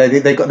 okay. they got the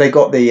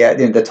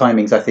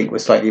timings. I think were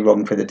slightly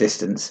wrong for the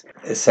distance.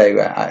 So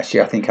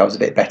actually, I think I was a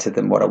bit better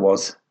than what I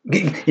was.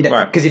 You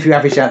know, because if you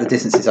average out the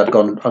distances, I'd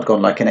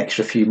gone like an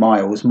extra few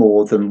miles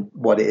more than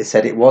what it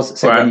said it was.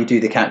 So when you do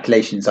the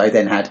calculations, I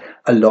then had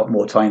a lot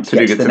more time to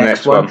get to the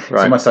next one. Right. So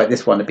almost like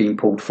this one had been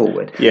pulled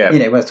forward. Yeah. You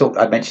know, when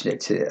I mentioned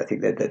it to I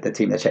think the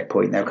team at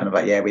Checkpoint, they were kind of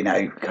like, yeah, we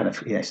know, kind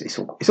of, you know, it's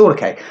all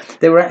okay.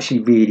 They were actually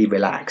really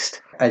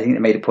relaxed. I think they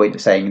made a point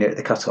of saying, you know, at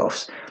the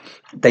cut-offs,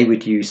 they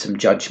would use some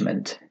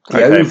judgment.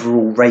 The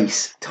overall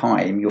race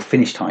time, your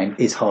finish time,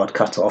 is hard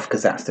cut off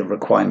because that's the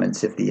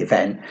requirements of the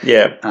event.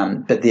 Yeah.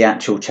 But the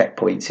actual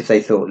checkpoints, if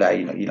they thought, no,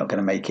 you know, you're not going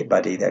to make it,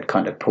 buddy, they'd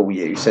kind of pull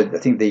you. So I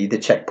think the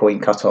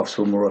checkpoint cut-offs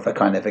were more of a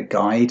kind of a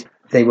guide.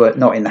 They were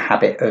not in the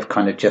habit of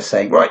kind of just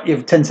saying, right,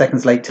 you're 10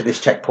 seconds late to this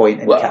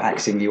checkpoint and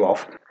axing you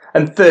off.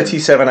 And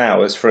 37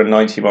 hours for a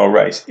 90-mile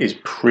race is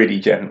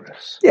pretty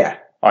generous. Yeah.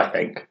 I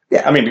think.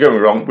 Yeah. I mean, don't get me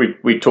wrong,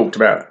 we talked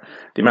about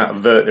the amount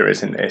of vert there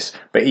is in this,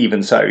 but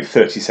even so,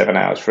 37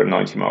 hours for a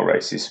 90-mile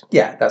race is...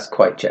 Yeah, that's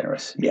quite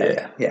generous.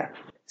 Yeah.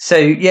 So,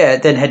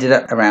 then headed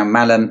up around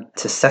Malham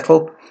to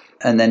settle,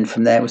 and then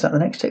from there, was that the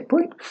next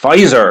checkpoint?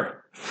 Pfizer,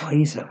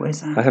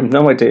 where's that? I have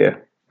no idea.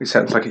 It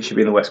sounds like it should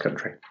be in the West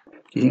Country. Do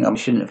you think I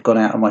shouldn't have gone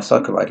out on my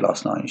cycle ride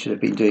last night and should have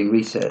been doing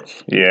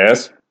research?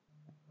 Yes.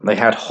 They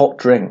had hot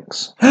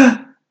drinks.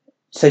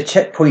 So,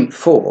 checkpoint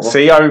 4...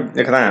 See, look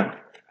at that.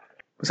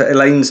 Was that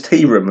Elaine's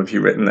tea room, have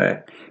you written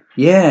there?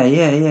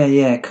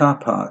 Yeah. Car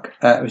park.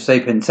 It was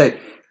open. So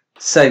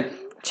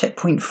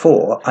checkpoint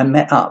 4, I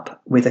met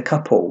up with a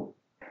couple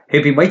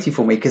who'd been waiting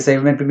for me because they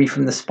remembered me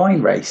from the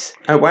Spine race.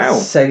 Oh, wow.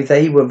 So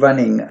they were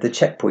running the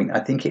checkpoint. I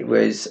think it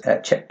was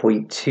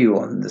checkpoint 2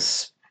 on the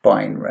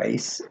Spine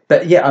race.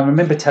 But yeah, I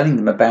remember telling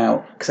them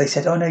about, because they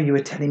said, oh no, you were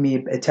telling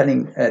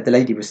the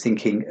lady was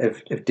thinking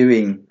of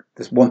doing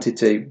this, wanted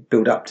to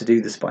build up to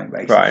do the Spine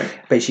race, right?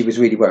 But she was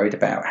really worried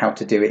about how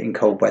to do it in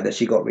cold weather.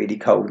 She got really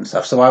cold and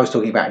stuff. So I was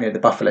talking about, you know, the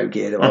buffalo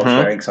gear that I was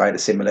wearing, so I had a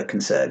similar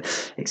concern,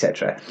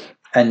 etc.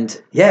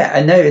 And yeah,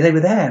 I know they were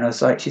there, and I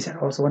was like, she said,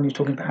 "I was the one you're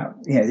talking about,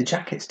 you know, the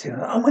jackets too."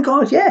 Like, oh my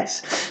god,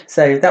 yes!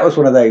 So that was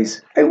one of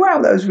those. Oh wow,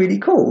 that was really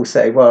cool.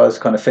 So while I was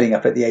kind of filling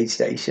up at the aid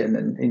station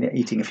and, you know,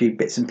 eating a few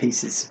bits and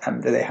pieces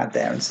that they had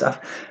there and stuff,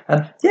 we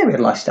had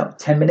a nice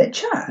 10-minute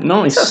chat.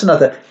 Nice. So that's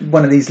another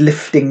one of these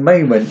lifting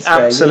moments.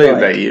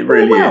 Absolutely, like, it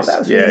really wow, is. That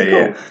was really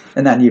cool.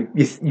 And then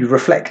you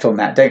reflect on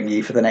that, don't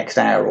you, for the next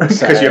hour or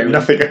so? Because you have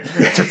nothing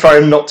to try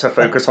not to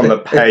focus on the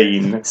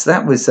pain. So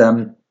that was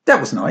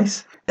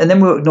nice. And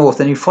then we were up north,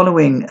 and you're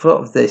following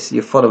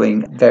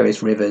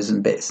various rivers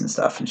and bits and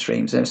stuff and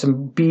streams. There are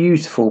some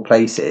beautiful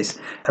places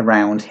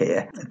around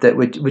here that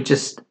were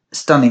just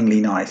stunningly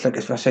nice. Look,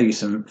 if I show you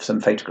some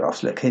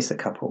photographs, look, here's the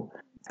couple.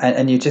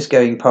 And you're just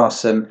going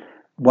past some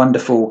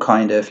wonderful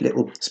kind of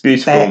little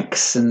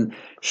becks and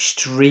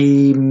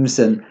streams,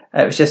 and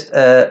it was just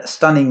a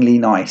stunningly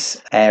nice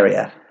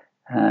area.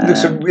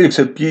 It looks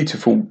a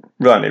beautiful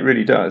run, it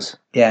really does.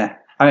 Yeah.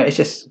 I mean, it's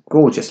just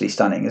gorgeously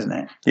stunning, isn't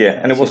it? Yeah,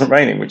 and it wasn't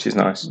raining, which is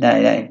nice. No.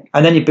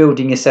 And then you're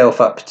building yourself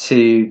up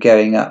to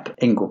going up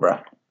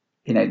Ingleborough,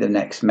 you know, the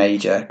next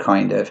major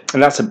kind of...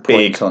 And that's a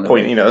big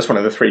point, you know, that's one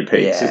of the 3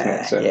 peaks, isn't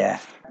it? So. Yeah.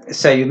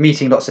 So you're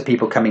meeting lots of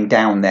people coming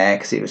down there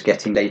because it was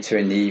getting later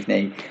in the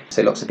evening.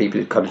 So lots of people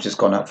had kind of just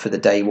gone up for the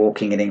day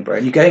walking in Edinburgh.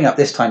 And you're going up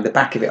this time the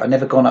back of it. I've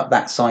never gone up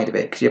that side of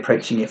it because you're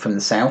approaching it from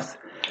the south.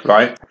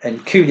 Right.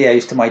 And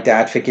kudos to my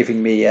dad for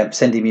giving me,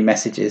 sending me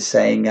messages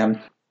saying,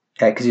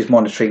 because he was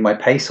monitoring my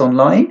pace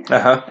online,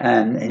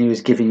 and he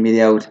was giving me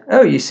the old,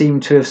 "Oh, you seem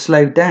to have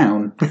slowed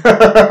down."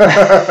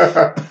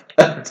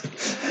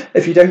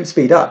 If you don't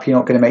speed up, you're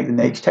not going to make the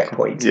next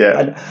checkpoint. Yeah.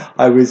 And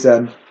I was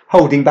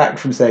holding back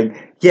from saying,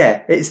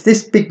 "Yeah, it's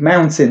this big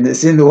mountain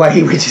that's in the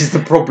way, which is the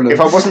problem." If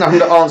I wasn't having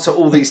to answer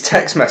all these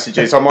text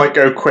messages, I might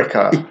go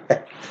quicker.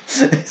 Yeah.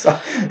 So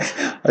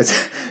I was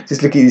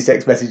just looking at these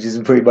text messages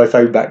and putting my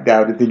phone back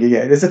down and thinking,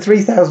 yeah, there's a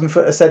 3,000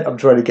 foot ascent I'm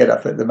trying to get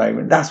up at the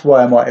moment. That's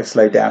why I might have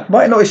slowed down.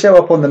 Might not show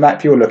up on the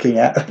map you're looking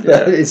at,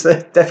 but it's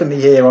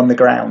definitely here on the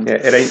ground. Yeah,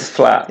 it ain't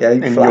flat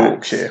in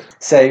Yorkshire.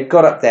 So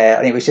got up there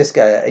and it was just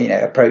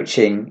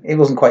approaching. It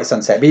wasn't quite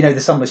sunset, but the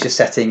sun was just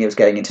setting. It was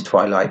going into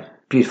twilight.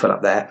 Beautiful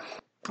up there.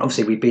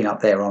 Obviously, we've been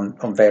up there on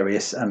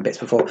various bits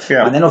before.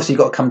 Yeah. And then obviously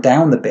you've got to come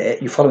down the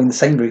bit. You're following the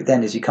same route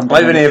then as you come down.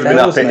 I've only ever been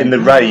up it in the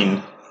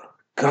rain.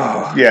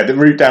 God. Yeah, the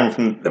route down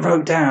from... The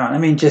road down. I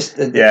mean, just...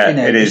 it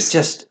it's is.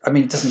 Just... I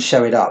mean, it doesn't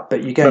show it up,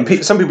 but you go...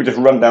 Some people just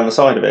run down the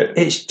side of it.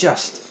 It's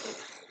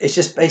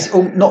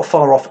basically not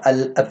far off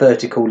a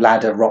vertical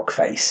ladder rock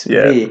face.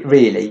 Yeah.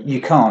 Really,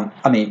 you can't...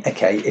 I mean,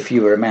 okay, if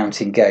you were a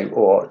mountain goat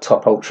or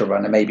top ultra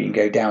runner, maybe you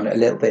can go down at a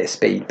little bit of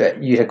speed,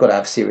 but you've got to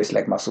have serious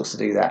leg muscles to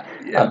do that.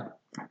 Yeah.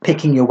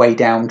 Picking your way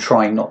down,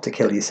 trying not to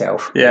kill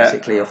yourself,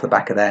 basically, off the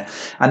back of there.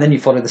 And then you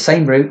follow the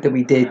same route that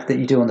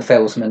you do on the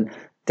Fellsman,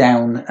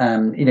 down,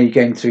 you're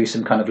going through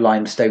some kind of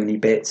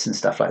limestoney bits and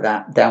stuff like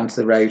that, down to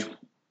the road,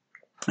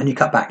 and you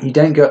cut back. You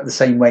don't go up the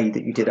same way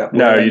that you did up.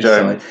 No, you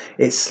don't. Side.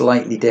 It's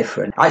slightly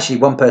different. Actually,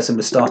 one person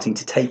was starting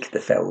to take the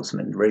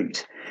Fellsman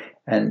route,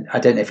 and I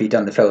don't know if he'd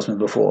done the Fellsman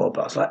before,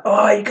 but I was like,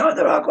 "Oh, you got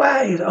the wrong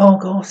way." Oh,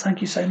 God, thank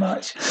you so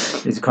much.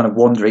 He's kind of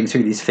wandering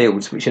through these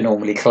fields, which are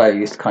normally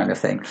closed, kind of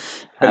thing.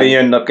 But then you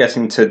end up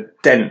getting to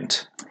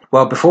Dent.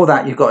 Well, before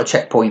that, you've got a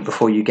checkpoint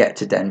before you get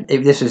to Dent.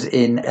 This was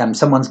in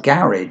someone's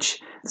garage.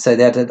 So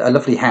they had a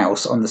lovely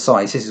house on the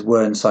side. This is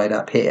Whernside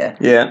up here.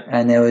 Yeah.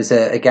 And there was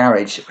a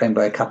garage owned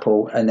by a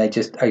couple, and they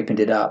just opened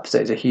it up. So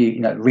it was a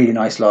huge, really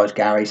nice large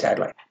garage. They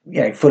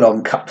had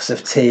full-on cups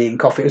of tea and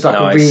coffee. It was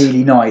a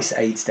really nice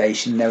aid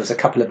station. There was a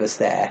couple of us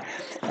there,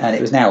 and it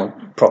was now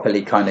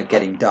properly kind of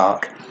getting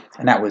dark,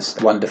 and that was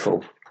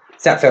wonderful.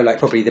 So that felt like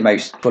probably the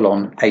most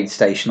full-on aid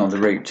station on the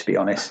route, to be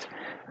honest.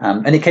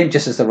 And it came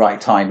just as the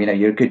right time.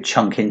 You're a good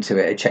chunk into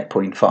it at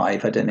checkpoint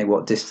 5. I don't know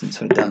what distance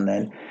we'd done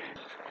then.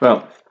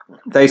 Well,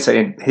 they say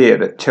in here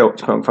that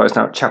checkpoint 5 is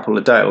now Chapel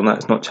le Dale, and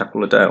that's not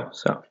Chapel le Dale.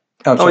 So,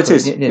 it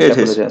is. Yeah, it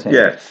is.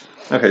 Yeah.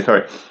 Okay,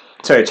 sorry.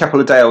 So Chapel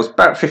le Dale is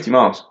about 50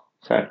 miles.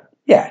 So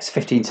yeah, it's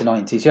 15 to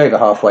 90. So you're over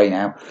halfway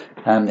now.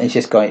 It's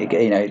just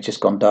it's just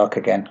gone dark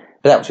again.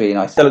 But that was really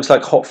nice. That looks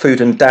like hot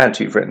food and dad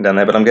you've written down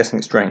there, but I'm guessing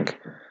it's drink.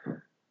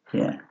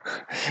 Yeah.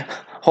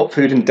 Hot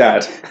food and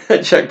dad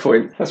at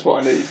checkpoint. That's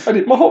what I need. I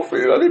need my hot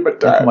food. I need my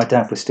dad. My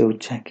dad was still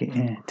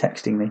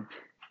texting me.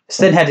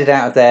 So then headed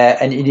out of there,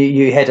 and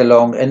you head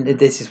along, and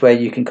this is where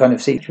you can kind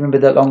of see. Do you remember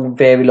that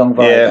very long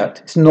viaduct?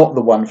 Yeah. It's not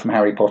the one from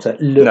Harry Potter.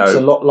 It looks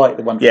a lot like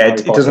the one from Harry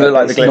Potter. Yeah, it doesn't look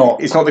like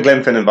it's not the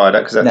Glenfinnan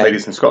viaduct, because that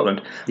lady's in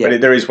Scotland. Yeah. But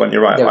there is one,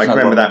 you're right. I can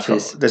remember that.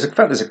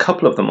 There's a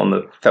couple of them on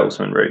the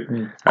Fellsman route.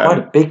 Quite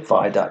a big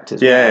viaduct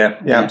as well.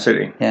 Yeah,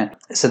 absolutely. Yeah.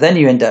 So then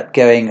you end up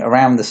going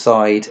around the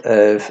side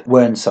of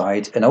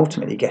Whernside and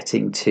ultimately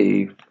getting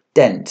to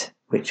Dent,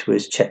 which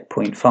was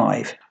checkpoint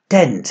 5.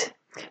 Dent.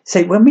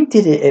 So when we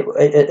did it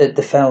at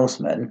the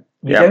Fellsman,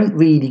 you don't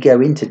really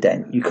go into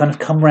Dent. You kind of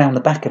come around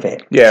the back of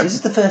it. Yeah. So this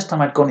is the first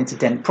time I'd gone into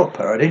Dent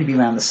proper. I'd only been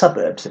around the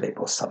suburbs of it,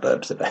 or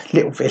suburbs of a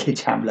little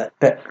village hamlet.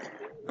 But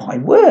my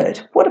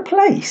word, what a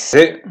place!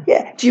 Is it?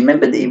 Yeah. Do you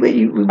remember I can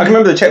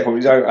remember the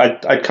checkpoint.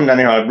 I'd come down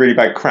here. I had a really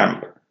bad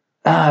cramp.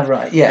 Ah,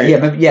 right. Yeah.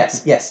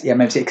 Yes. Yeah.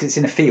 Maybe because it's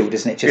in a field,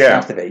 isn't it? Just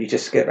south of it. You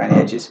just skirt around the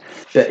edges.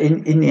 But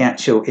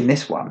in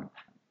this one,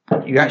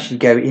 you actually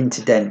go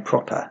into Dent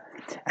proper.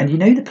 And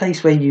the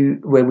place where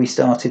we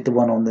started, the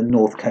one on the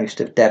north coast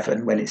of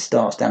Devon, when it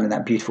starts down in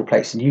that beautiful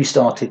place, and you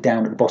started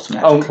down at the bottom.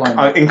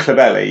 In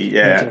Clovelly,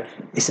 yeah.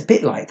 It's a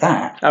bit like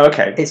that. Oh,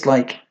 okay. It's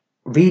like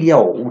really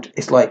old.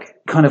 It's like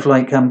kind of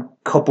like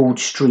cobbled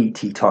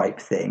streety type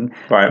thing.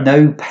 Right.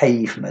 No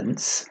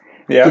pavements.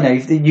 Yeah.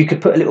 You could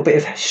put a little bit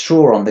of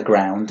straw on the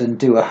ground and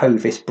do a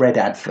Hovis bread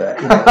advert.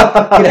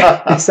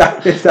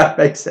 If that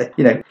makes sense.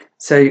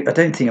 So I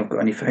don't think I've got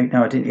any phone.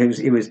 No, I didn't.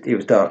 It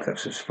was dark. That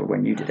was just for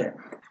when you did it.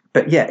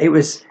 But yeah, it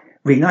was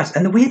really nice.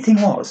 And the weird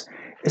thing was,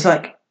 it's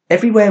like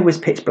everywhere was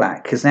pitch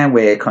black, because now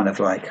we're kind of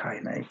like, I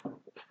don't know,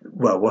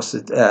 well,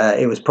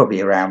 it was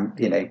probably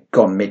around,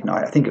 gone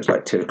midnight. I think it was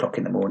like 2:00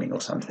 in the morning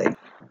or something.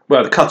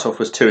 Well, the cut-off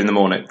was 2 a.m.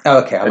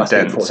 Oh, okay. I must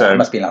have been before that. It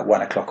must be like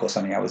 1:00 or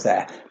something. I was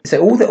there.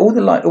 So all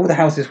the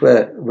houses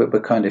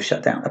were kind of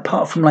shut down,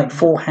 apart from like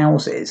 4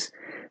 houses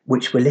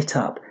which were lit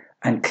up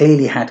and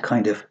clearly had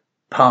kind of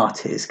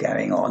parties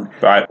going on.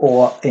 Right.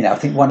 Or, I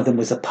think one of them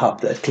was a pub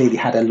that had clearly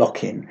had a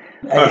lock-in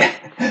that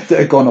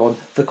had gone on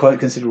for quite a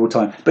considerable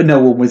time, but no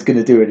one was going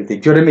to do anything.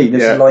 Do you know what I mean?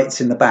 There's lights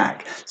in the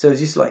back. So it was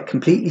just like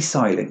completely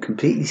silent,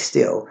 completely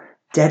still,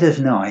 dead of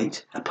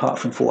night, apart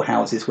from 4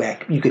 houses where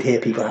you could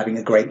hear people having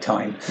a great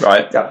time.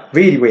 Right.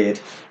 Really weird.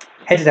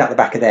 Headed out the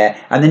back of there,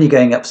 and then you're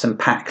going up some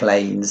pack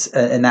lanes,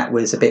 and that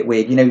was a bit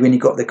weird. When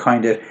you've got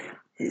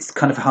it's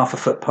kind of half a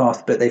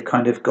footpath, but they've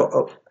kind of got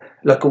up,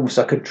 like almost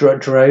like a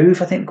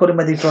drove. I think got them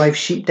where they drive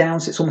sheep down,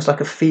 so it's almost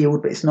like a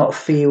field, but it's not a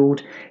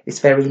field. It's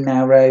very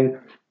narrow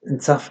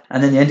and stuff.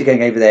 And then you ended up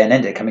going over there and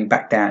ended up coming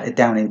back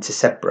down into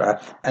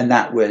Sebra, and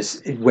that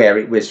was where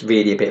it was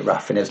really a bit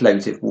rough, and there was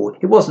loads of water.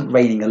 It wasn't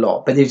raining a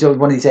lot, but there was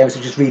one of these areas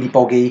which was really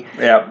boggy,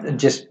 and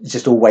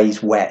just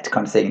always wet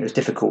kind of thing. It was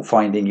difficult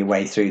finding your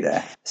way through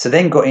there. So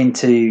then got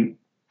into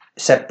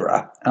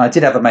Sebra, and I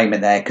did have a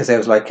moment there because there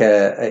was like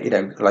a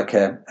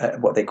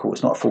what they call,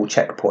 it's not a full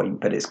checkpoint,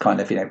 but it's kind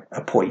of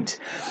a point,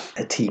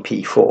 a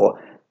TP4,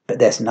 but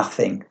there's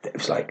nothing. It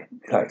was like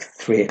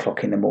 3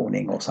 o'clock in the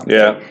morning or something.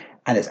 Yeah.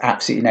 And there's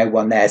absolutely no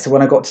one there. So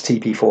when I got to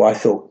TP4, I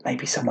thought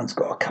maybe someone's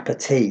got a cup of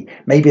tea.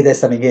 Maybe there's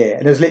something here.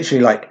 And it was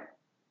literally like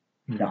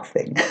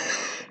nothing.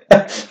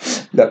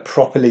 Like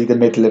properly the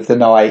middle of the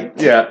night.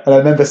 Yeah. And I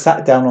remember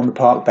sat down on the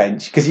park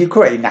bench because you're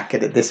quite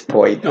knackered at this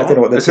point. I don't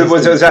know what the So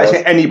was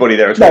actually anybody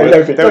there at all?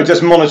 No, they were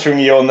just monitoring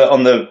you on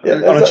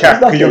a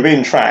chat because you're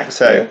being tracked.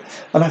 So. Yeah.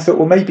 And I thought,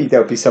 well, maybe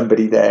there'll be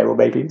somebody there, or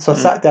maybe. So I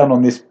sat down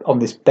on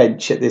this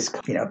bench at this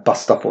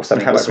bus stop or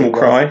something. Had a small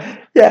cry.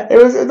 Yeah,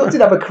 it was. I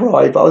didn't have a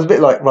cry, but I was a bit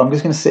like, well, I'm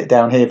just going to sit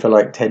down here for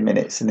like 10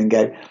 minutes and then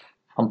go,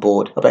 I'm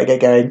bored, I better get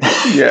going.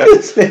 Yeah.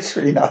 There's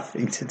literally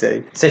nothing to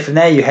do. So from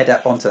there you head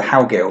up onto the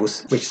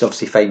Howgills, which is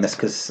obviously famous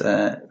because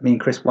me and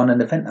Chris won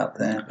an event up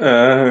there.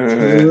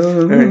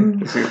 That'll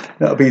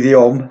be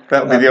the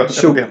That'll be the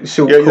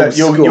short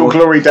your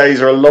glory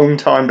days are a long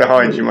time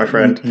behind you, my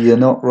friend. You're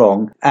not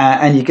wrong.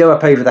 And you go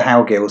up over the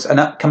Howgills,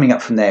 and coming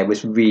up from there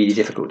was really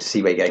difficult to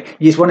see where you're going.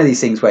 It's one of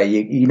these things where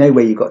you know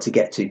where you've got to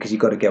get to because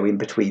you've got to go in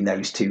between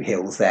those two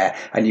hills there,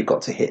 and you've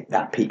got to hit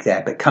that peak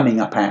there. But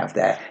coming up out of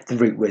there, the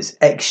route was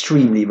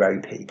extremely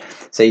ropey,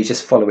 so you're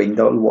just following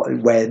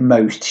where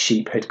most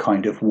sheep had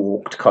kind of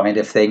walked, kind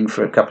of thing,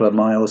 for a couple of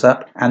miles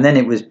up, and then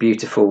it was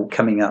beautiful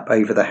coming up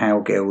over the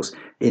Howgills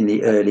in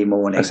the early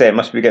morning. I say it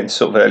must be getting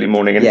sort of early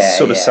morning, and it's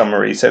sort of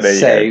summery. So there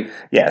you go.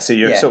 Yeah, so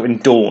you're sort of in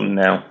dawn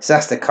now. So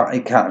that's the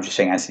kind. I'm just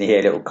showing Anthony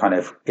here, little kind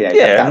of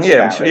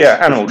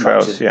animal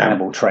trails,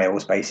 animal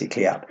trails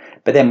basically up.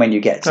 But then when you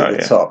get to the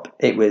top,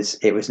 it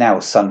was now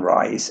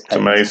sunrise. It's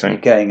amazing.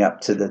 You're going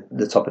up to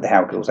the top of the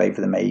Howgills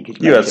over the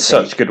Meg. You had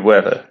such good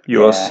weather.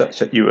 You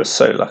were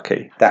so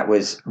lucky. That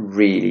was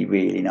really,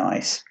 really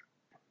nice.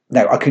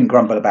 No, I couldn't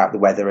grumble about the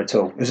weather at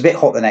all. It was a bit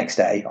hot the next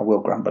day. I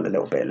will grumble a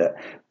little bit,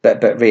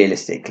 but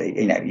realistically,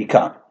 you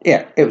can't.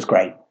 Yeah, it was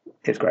great.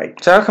 It was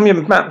great. So how come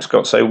your maps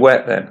got so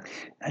wet then?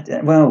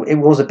 Well, it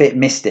was a bit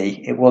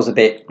misty. It was a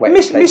bit wet.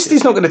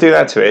 Misty's not going to do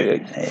that to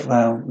it.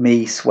 Well,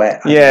 me sweat.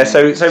 Yeah,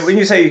 so when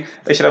you say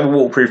they should have a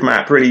waterproof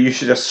map, really, you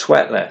should just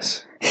sweat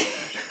less.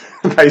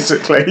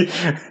 Basically.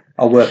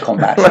 I'll work on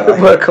that.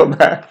 Work on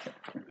that.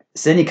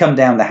 So then you come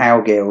down the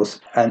Howgills,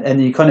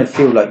 and you kind of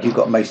feel like you've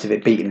got most of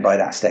it beaten by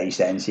that stage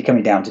then. So you're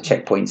coming down to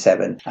checkpoint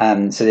 7.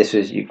 So this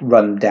was, you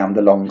run down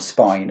the long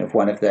spine of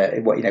one of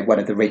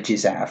the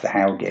ridges out of the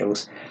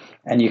Howgills.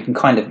 And you can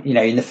kind of,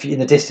 in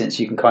the distance,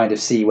 you can kind of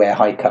see where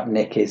High Cup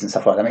Nick is and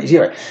stuff like that. I mean,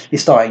 you're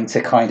starting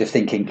to kind of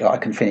thinking, I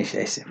can finish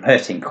this. I'm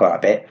hurting quite a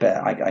bit, but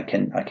I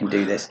can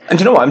do this. And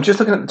do you know what? I'm just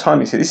looking at the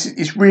timing here. This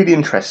is really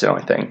interesting,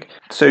 I think.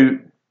 So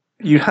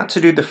you had to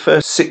do the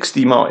first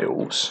 60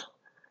 miles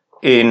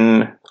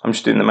in, I'm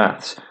just doing the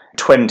maths,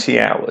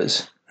 20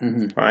 hours.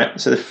 Mm-hmm. Right?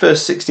 So the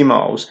first 60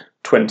 miles,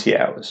 20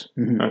 hours.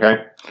 Mm-hmm.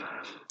 Okay?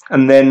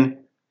 And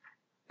then,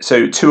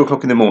 so 2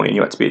 o'clock in the morning,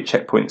 you had to be at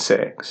checkpoint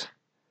 6.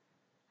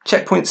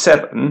 Checkpoint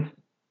 7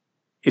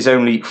 is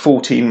only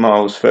 14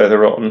 miles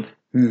further on,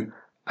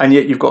 and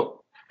yet you've got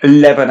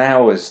 11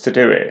 hours to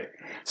do it.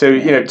 So,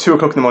 2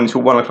 o'clock in the morning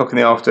till 1 o'clock in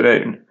the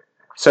afternoon.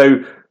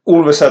 So all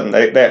of a sudden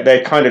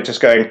they're kind of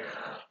just going,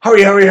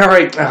 hurry.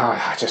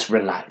 Oh, just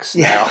relax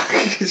now.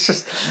 It's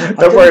just,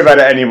 don't worry about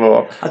it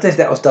anymore. I don't know if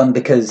that was done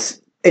because,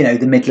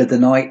 the middle of the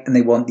night, and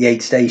they want the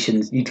aid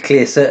stations. You'd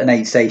clear certain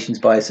aid stations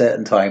by a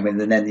certain time,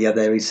 and then the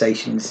other aid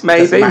stations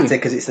doesn't matter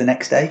because it's the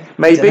next day.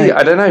 Maybe,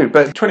 I don't know.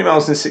 But 20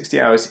 miles in 60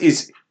 hours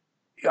is,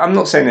 I'm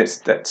not saying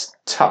that's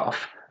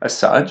tough as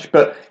such,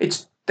 but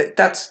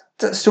that's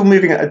still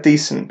moving at a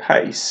decent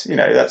pace.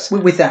 That's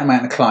with that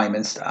amount of climb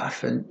and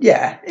stuff, and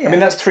yeah. I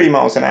mean, that's 3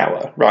 miles an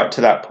hour, right,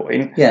 to that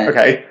point. Yeah.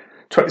 Okay,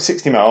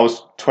 60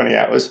 miles, 20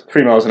 hours,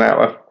 3 miles an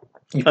hour.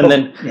 But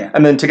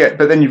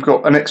then you've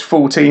got the next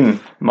 14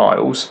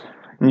 miles,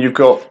 and you've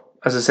got,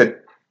 as I said,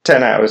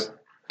 10 hours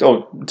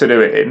to do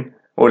it in,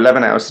 or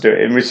 11 hours to do it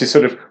in, which is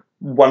sort of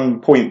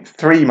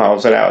 1.3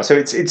 miles an hour. So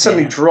it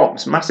suddenly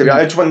drops massively.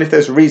 I just wonder if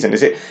there's a reason.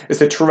 Is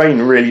the terrain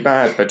really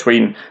bad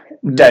between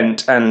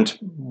dent and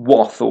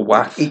wath or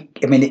wath.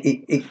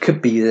 It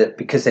could be that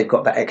because they've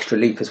got that extra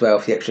loop as well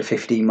for the extra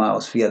 15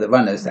 miles for the other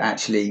runners, that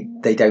actually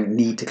they don't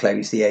need to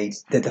close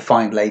the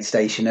final aid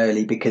station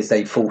early because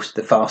they forced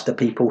the faster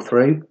people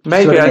through.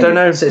 Maybe, I don't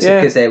know. So it's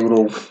because they were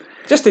all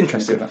just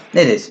interesting.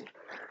 It is.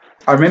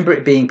 I remember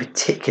it being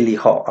particularly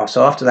hot.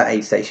 So after that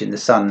aid station, the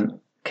sun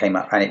came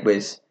up, and it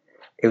was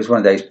one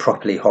of those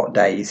properly hot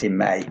days in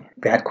May.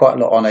 We had quite a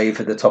lot on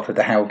over the top of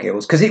the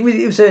Howgills because it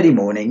was early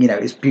morning. It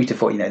was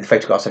beautiful. The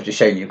photographs I've just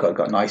shown you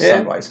got nice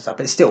sunrise and stuff,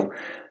 but it's still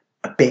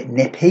a bit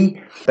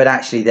nippy. But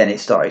actually, then it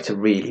started to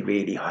really,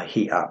 really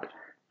heat up.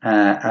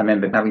 I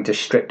remember having to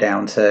strip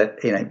down to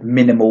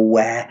minimal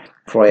wear.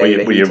 Were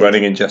you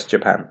running in just your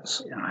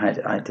pants?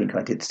 I think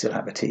I did still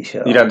have a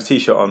t-shirt. You'd have a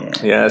t-shirt on.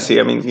 Yeah. See,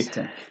 I mean,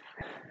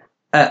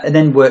 and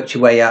then worked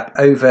your way up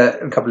over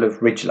a couple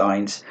of ridge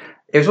lines.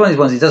 It was one of these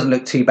ones. It doesn't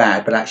look too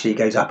bad, but actually it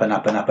goes up and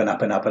up and up and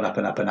up and up and up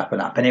and up and up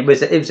and up. And it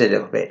was a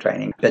little bit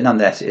draining, but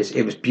nonetheless,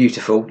 it was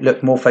beautiful.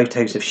 Look, more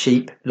photos of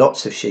sheep,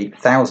 lots of sheep,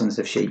 thousands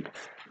of sheep.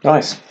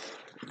 Nice.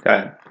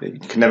 You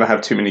can never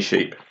have too many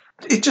sheep.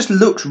 It just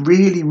looks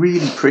really,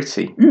 really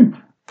pretty.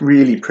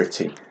 Really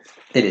pretty.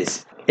 It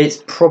is.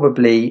 It's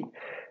probably,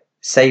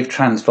 save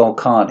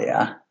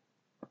Transvolcania,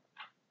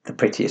 the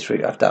prettiest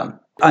route I've done.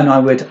 And I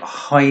would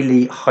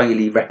highly,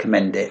 highly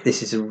recommend it.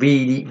 This is a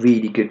really,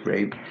 really good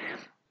route.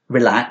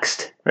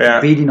 Relaxed,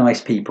 really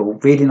nice people,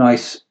 really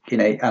nice,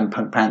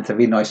 Punk Panther,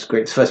 really nice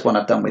groups. First one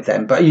I've done with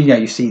them, but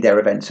you see their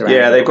events around.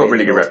 Yeah, they've got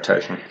really good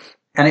reputation.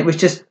 And it was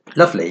just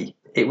lovely.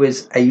 It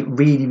was a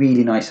really,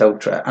 really nice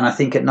ultra, and I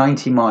think at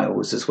 90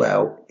 miles as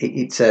well,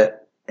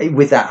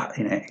 with that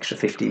extra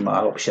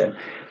 15-mile option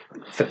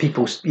for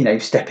people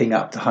stepping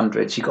up to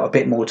hundreds. You've got a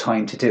bit more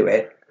time to do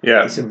it.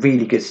 Yeah, it's a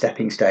really good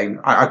stepping stone.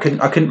 I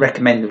couldn't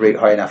recommend the route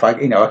high enough. I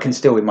can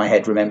still in my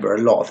head remember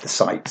a lot of the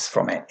sights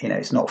from it.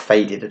 It's not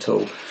faded at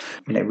all.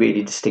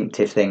 Really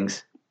distinctive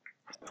things.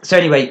 So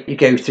anyway, you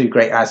go through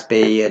Great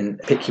Asby and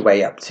pick your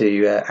way up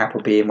to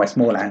Appleby in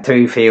Westmoreland,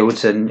 through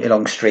fields and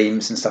along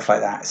streams and stuff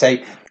like that. So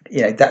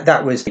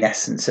that was the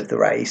essence of the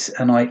race,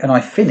 and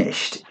I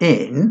finished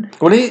in.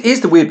 Well,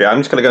 here's the weird bit. I'm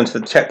just going to go into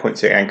the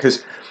checkpoints again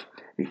because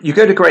you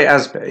go to Great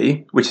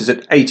Asby, which is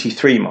at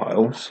 83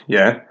 miles.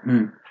 Yeah.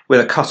 With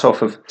a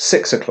cut-off of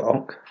 6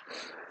 o'clock,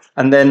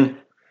 and then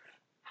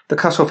the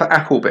cut-off at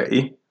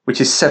Appleby,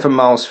 which is 7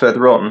 miles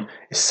further on,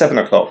 is 7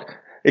 o'clock.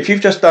 If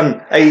you've just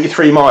done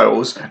 83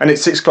 miles and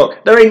it's 6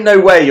 o'clock, there ain't no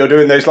way you're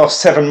doing those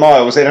last 7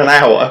 miles in an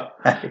hour.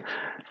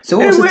 So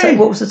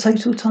what was the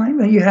total time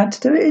that you had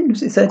to do it in?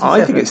 Was it 37?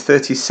 I think it's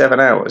 37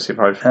 hours if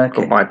I've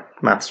got my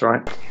maths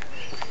right.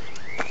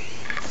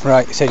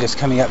 Right, so just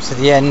coming up to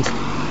the end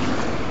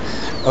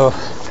of...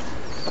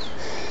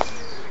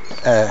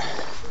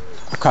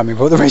 I can't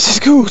remember what the race is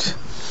called.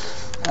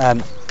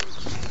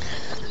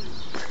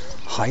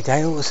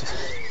 Highdales.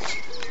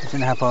 I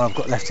don't know how far I've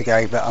got left to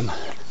go, but I'm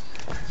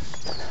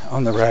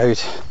on the road.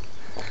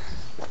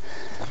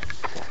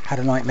 Had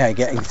a nightmare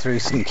getting through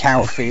some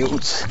cow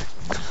fields.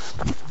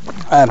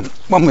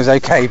 One was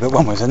okay, but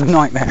one was a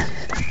nightmare.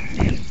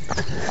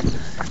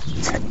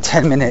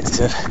 10 minutes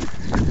of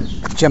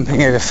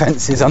jumping over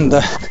fences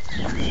under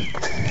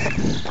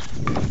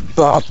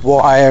barbed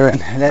wire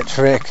and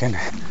electric, and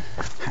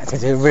had to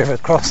do a river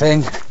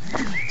crossing.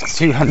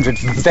 200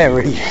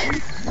 very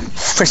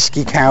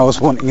frisky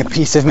cows wanting a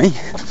piece of me.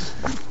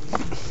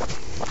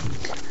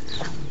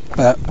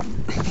 But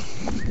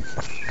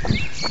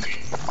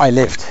I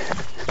lived.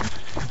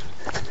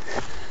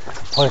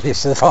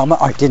 Apologies to the farmer,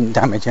 I didn't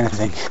damage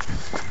anything,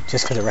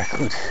 just for the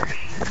record.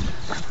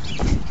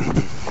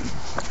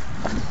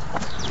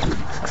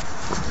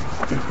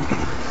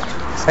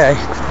 So,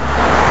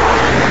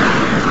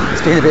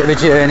 it's been a bit of a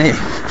journey.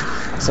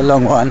 It's a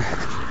long one.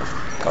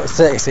 Got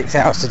 36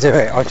 hours to do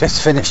it. I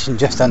just finished in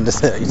just under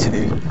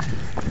 32.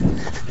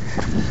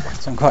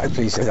 So I'm quite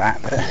pleased with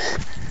that, but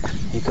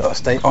you've got to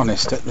stay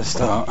honest at the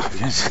start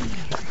because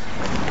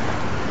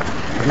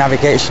the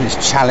navigation is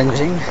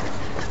challenging.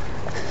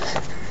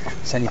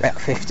 It's only about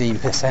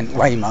 15%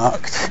 way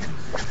marked.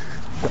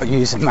 You've got to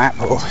use a map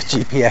or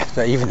GPS,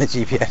 but even the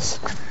GPS,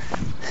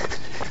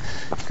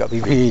 you've got to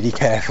be really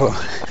careful.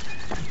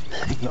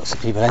 I think lots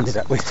of people ended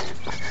up with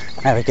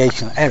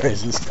navigational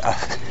errors and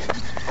stuff,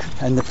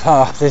 and the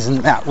path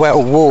isn't that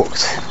well walked,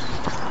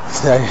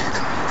 so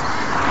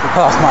the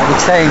path might be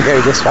saying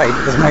go this way,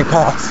 but there's no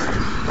path.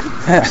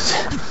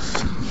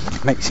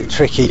 That makes it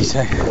tricky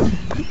to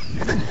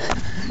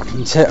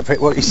interpret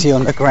what you see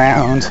on the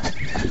ground.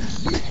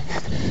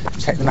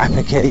 Check the map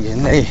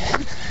occasionally,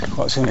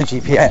 what's on the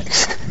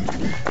GPX.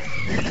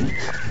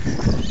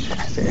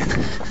 A bit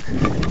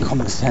of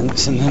common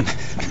sense, and then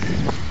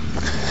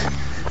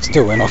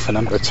still went off a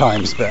number of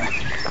times, but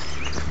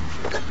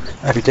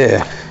oh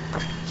dear,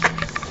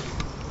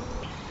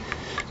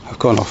 I've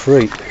gone off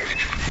route.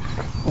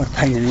 What a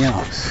pain in the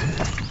arse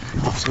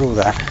after all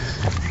that.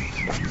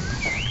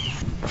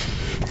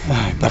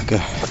 Oh,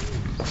 bugger.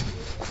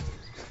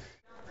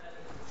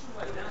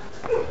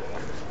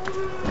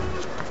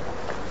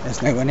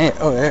 There's no one here.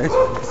 Oh, there is.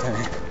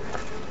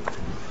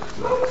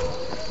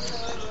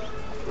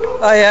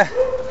 Oh yeah.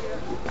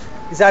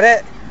 Is that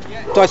it?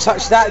 Yeah. Do I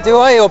touch that? Do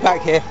I, or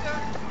back here?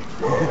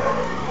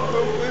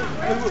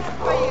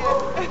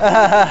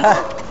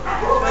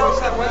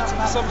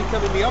 Somebody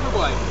coming the other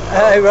way.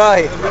 Oh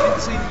right. And we didn't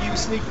see that you were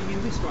sneaking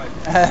in this way.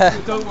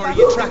 So don't worry,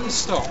 your track is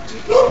stopped.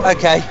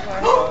 Okay.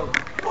 Are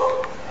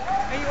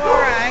you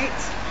alright?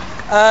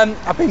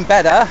 I've been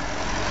better,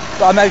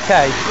 but I'm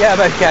okay. Yeah,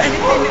 I'm okay.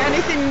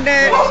 Anything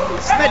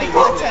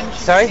medical attention?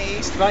 Sorry?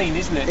 It's Thane,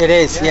 isn't it? It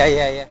is.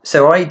 Yeah.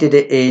 So I did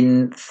it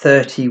in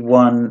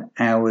 31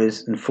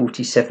 hours and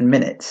 47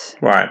 minutes.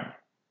 Right.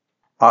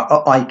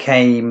 I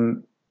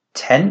came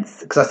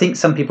 10th, because I think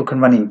some people can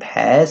run in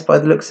pairs by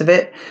the looks of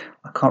it.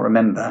 I can't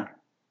remember,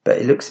 but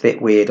it looks a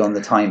bit weird on the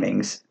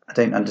timings. I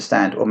don't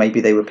understand. Or maybe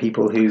they were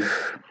people who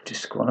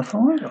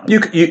disqualified.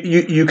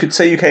 You could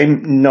say you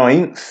came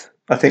 9th,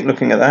 I think,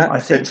 looking at that,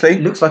 essentially.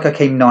 It looks like I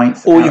came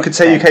 9th. Or you could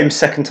say you came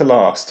second to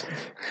last,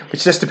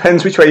 which just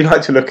depends which way you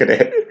like to look at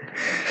it.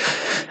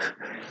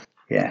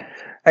 Yeah.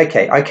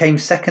 Okay, I came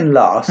second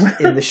last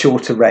in the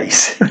shorter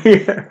race.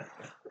 Yeah.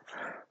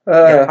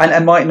 And I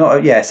might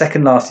not. Yeah,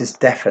 second last is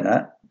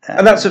definite.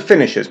 And that's a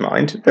finisher's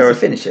mind. There There are were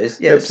finishers.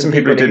 there Yeah, were some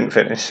people who didn't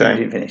finish. So.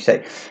 Didn't finish. So,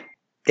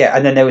 yeah,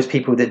 and then there was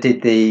people that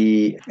did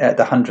the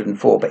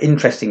 104. But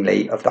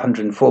interestingly, of the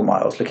 104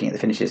 miles, looking at the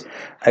finishes,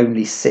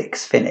 only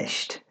 6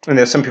 finished. And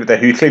there's some people there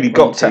who clearly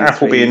got to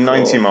Appleby in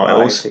 90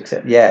 miles, 5, 6,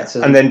 7. Yeah,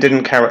 so and then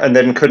didn't carry, and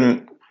then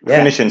couldn't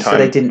finish in time. So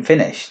they didn't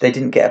finish. They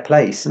didn't get a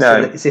place.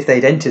 No. So as if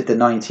they'd entered the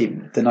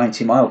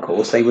 90 mile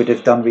course, they would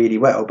have done really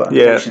well. But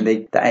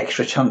unfortunately, that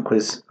extra chunk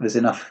was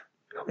enough.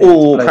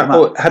 Or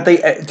had they?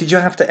 Did you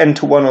have to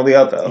enter one or the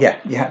other? Yeah,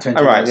 you had to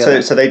enter. All right, one or the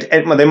other. so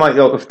they might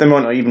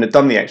not even have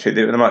done the extra.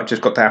 They might have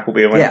just got to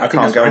Appleby and went, I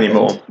can't go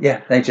anymore. Yeah,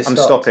 they just. I'm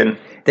stopped. stopping.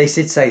 They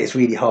did say it's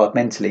really hard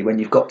mentally when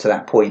you've got to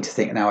that point to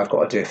think, now I've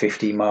got to do a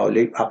 15-mile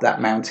loop up that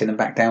mountain and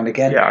back down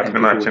again. Yeah, I can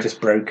imagine. People were just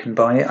broken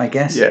by it, I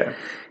guess. Yeah.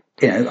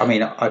 You know, I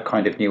mean, I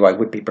kind of knew I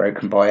would be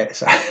broken by it,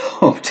 so I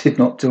opted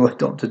not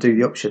to do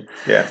the option.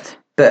 Yeah.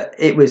 But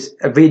it was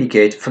really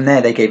good. From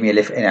there, they gave me a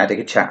lift and I had a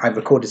good chat. I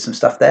recorded some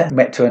stuff there.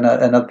 Met to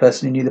another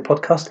person who knew the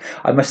podcast.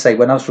 I must say,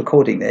 when I was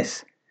recording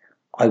this,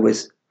 I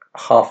was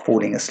half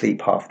falling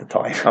asleep half the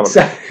time. Oh,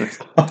 so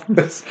I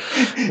was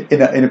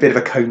in a bit of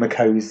a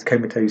comatose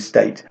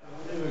state.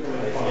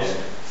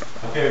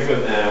 I'm going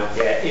good now.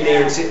 Yeah, in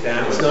here and sit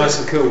down. It's nice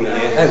and cool in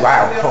here. Oh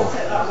wow, cool.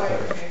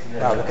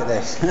 Wow, look at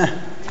this. Can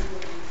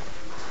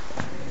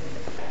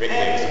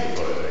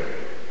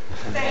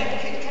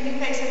you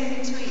fix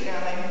anything to eat,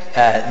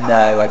 darling?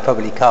 No, I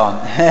probably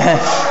can't.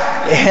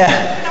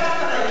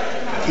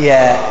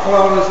 Yeah.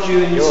 Well, as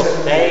June You're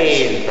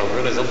Thane from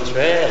Runners on the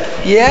Trail.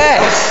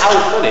 Yes. How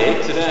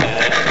funny today.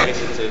 I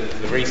listened to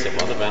the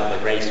recent one about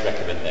the race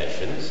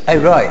recommendations. Oh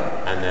right.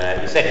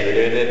 And you said you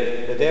were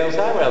doing the Dales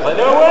Highway. I was like,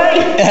 no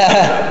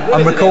way!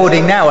 I'm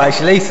recording now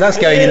actually, so that's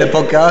going in the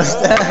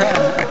podcast.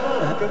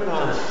 Good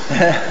man.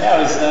 Yeah,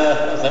 I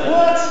was like,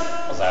 what?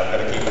 I was like, I'm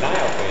going to keep an eye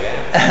out for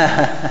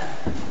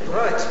you.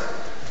 Right.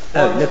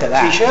 Oh, look at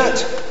that. T-shirt.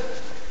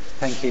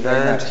 Thank you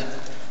very much.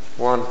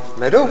 One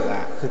medal.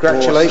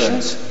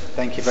 Congratulations. Awesome.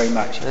 Thank you very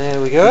much.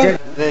 There we go.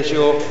 There's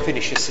your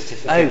finisher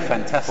certificate. Oh,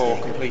 fantastic.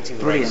 For completing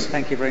the Brilliant. race.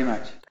 Thank you very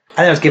much.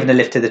 And I was given a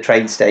lift to the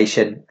train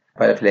station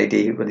by a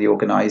lady, one of the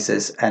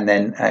organisers, and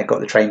then got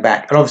the train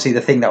back. And obviously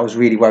the thing that I was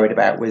really worried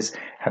about was,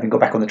 having got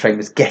back on the train,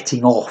 was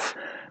getting off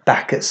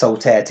back at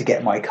Saltaire to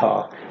get my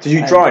car. Did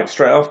you drive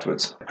straight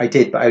afterwards? I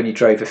did, but only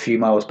drove a few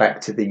miles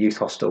back to the youth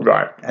hostel.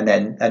 Right. And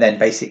then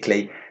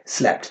basically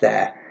slept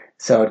there.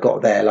 So I'd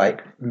got there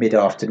like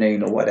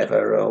mid-afternoon or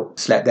whatever, or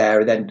slept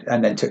there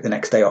and then took the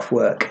next day off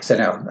work. So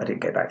no, I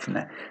didn't get back from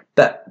there.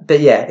 But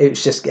yeah, it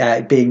was just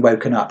being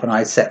woken up, and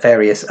I set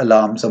various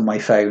alarms on my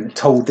phone,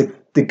 told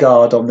the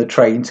guard on the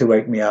train to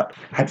wake me up,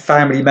 had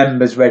family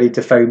members ready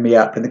to phone me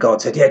up, and the guard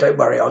said, yeah, don't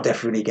worry, I'll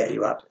definitely get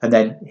you up. And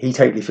then he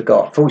totally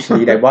forgot.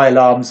 Fortunately, my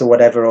alarms or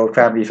whatever, or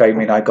family phoned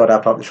me, and I got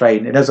up the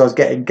train. And as I was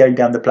going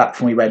down the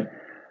platform, he went,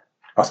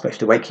 I was supposed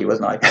to wake you,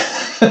 wasn't I?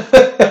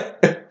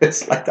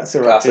 It's like, that's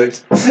all right.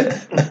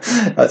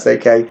 That's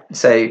okay.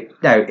 So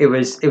no, it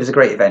was a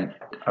great event.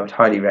 I would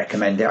highly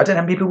recommend it. I don't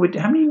know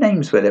how many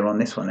names were there on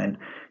this one then?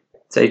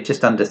 So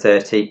just under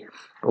 30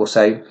 or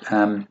so.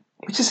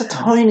 Which is a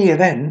tiny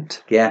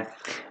event. Yeah.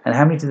 And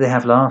how many did they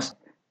have last?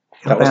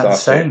 That was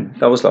last year.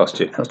 That was last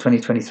year. That was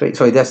 2023.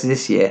 Sorry, that's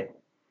this year.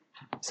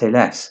 So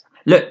less.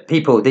 Look,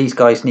 people, these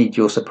guys need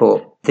your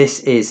support.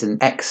 This is an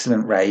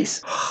excellent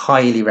race.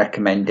 Highly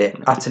recommend it.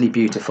 Utterly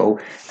beautiful.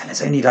 And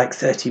there's only like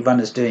 30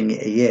 runners doing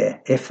it a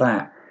year, if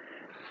that.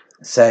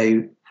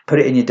 So put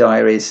it in your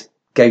diaries.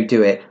 Go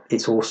do it.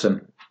 It's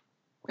awesome.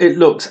 It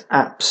looks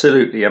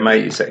absolutely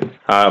amazing.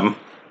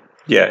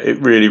 Yeah,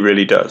 it really,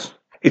 really does.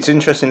 It's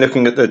interesting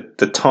looking at the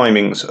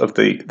timings of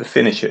the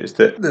finishers.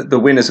 The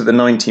winners of the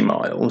 90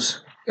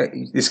 miles,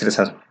 this is going to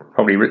sound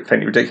probably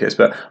fairly ridiculous,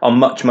 but are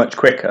much, much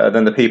quicker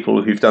than the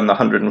people who've done the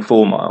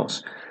 104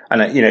 miles.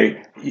 And,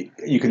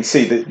 you can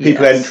see that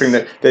people entering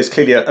there's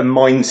clearly a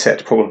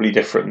mindset probably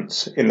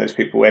difference in those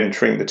people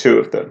entering the two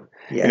of them.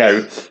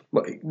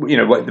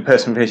 What the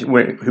person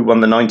who won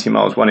the 90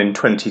 miles won in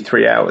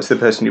 23 hours. The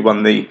person who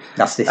won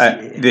that's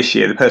this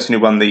year. The person who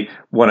won the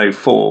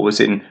 104 was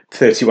in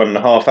 31 and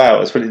a half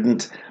hours. But it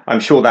didn't. I'm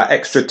sure that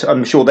extra.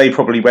 I'm sure they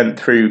probably went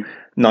through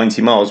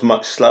 90 miles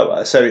much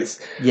slower. So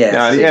it's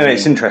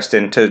it's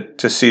interesting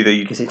to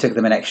see because it took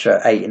them an extra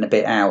 8 and a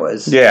bit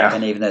hours. Yeah,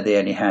 and even though they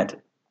only had,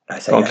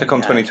 click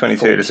on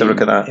 2022. Let's have a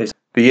look at that.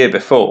 The year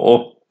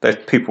before,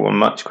 people were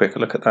much quicker.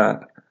 Look at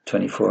that.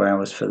 24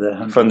 hours for the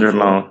 100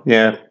 mile,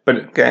 yeah.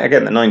 But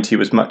again, the 90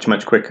 was much,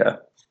 much quicker.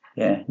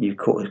 Yeah, new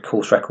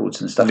course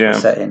records and stuff were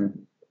set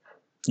in.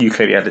 You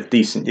clearly had a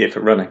decent year for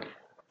running.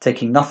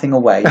 Taking nothing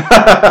away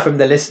from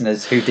the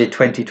listeners who did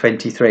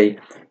 2023,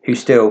 who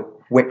still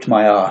whipped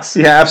my ass.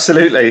 Yeah,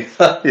 absolutely.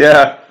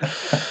 Yeah,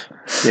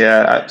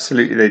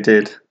 absolutely they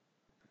did.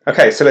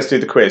 Okay, so let's do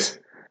the quiz.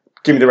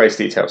 Give me the race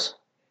details.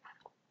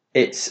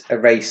 It's a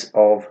race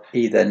of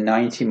either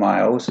 90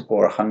 miles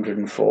or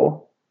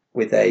 104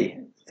 with a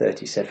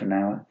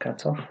 37-hour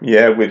cut-off.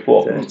 Yeah, with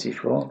what?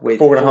 34. With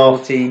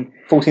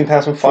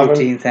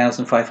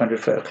 14,500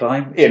 foot of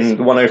climb. In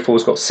the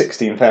 104's got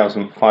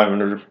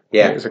 16,500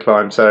 meters of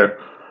climb, so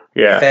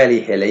yeah. Fairly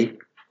hilly,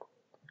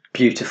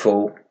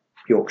 beautiful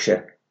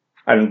Yorkshire.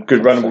 And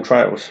good runnable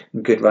trails.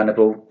 Good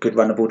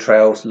runnable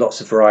trails,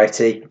 lots of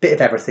variety, bit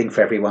of everything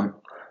for everyone.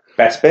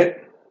 Best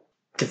bit?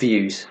 The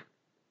views.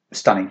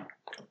 Stunning.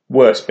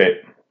 Worst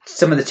bit?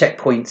 Some of the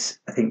checkpoints,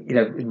 I think,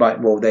 they're not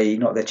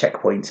the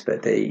checkpoints,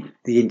 but the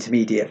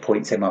intermediate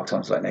points, they marked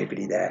on like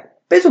nobody there.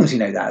 But as long as you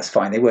know that, it's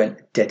fine. They weren't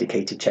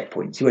dedicated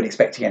checkpoints. You weren't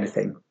expecting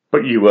anything.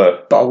 But you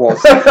were. But I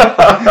was.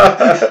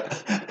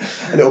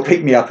 And it'll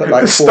pick me up at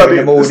like 4 in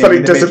the morning.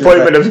 Stunning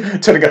disappointment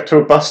of turning up to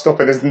a bus stop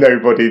and there's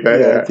nobody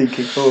there. Yeah,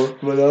 thinking,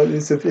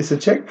 it's a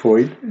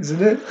checkpoint,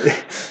 isn't it?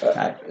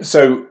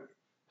 So,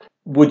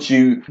 would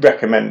you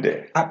recommend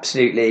it?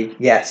 Absolutely,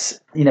 yes.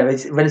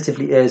 It's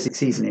relatively early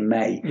season in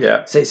May.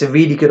 Yeah. So it's a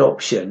really good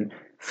option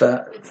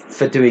for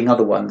doing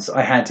other ones.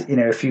 I had,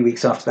 a few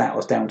weeks after that, I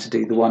was down to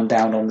do the one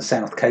down on the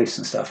south coast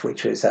and stuff,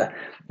 which was, a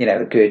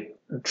good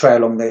trail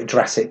along the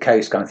Jurassic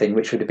Coast kind of thing,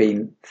 which would have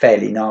been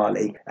fairly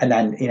gnarly. And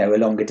then, a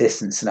longer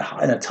distance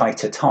and a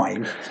tighter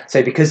time.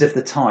 So because of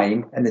the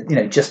time and,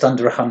 just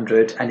under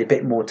 100 and a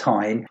bit more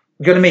time,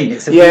 you know what I mean?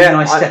 It's a really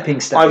nice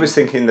stepping stone. I was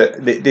thinking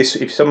that this,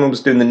 if someone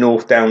was doing the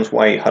North Downs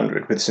Way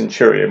 100 with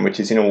Centurion, which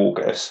is in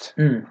August,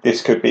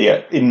 this could be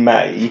in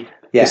May.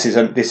 Yeah.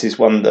 This is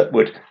one that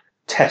would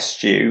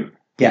test you.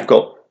 Yeah. You've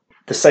got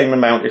the same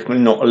amount, if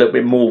not a little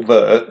bit more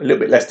a little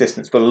bit less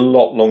distance, but a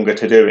lot longer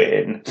to do it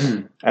in.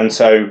 And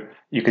so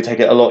you could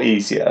take it a lot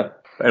easier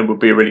and would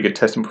be a really good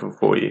testing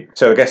for you.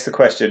 So I guess the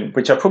question,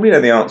 which I probably know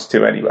the answer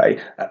to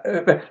anyway,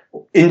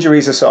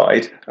 injuries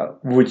aside,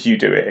 would you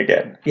do it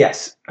again?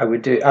 Yes, I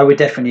would do. I would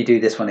definitely do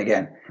this one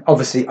again.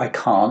 Obviously, I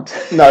can't.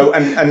 No,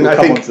 and we'll I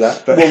think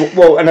that, but...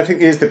 well, and I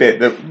think here's the bit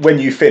that when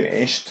you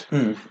finished,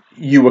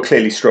 you were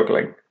clearly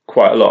struggling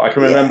quite a lot. I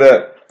can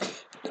remember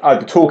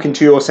either talking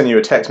to you or sending you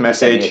a text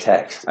message,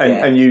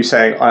 and you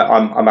saying,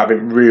 "I'm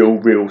having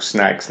real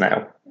snags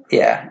now."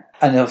 Yeah.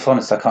 And if I'm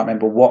honest, I can't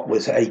remember what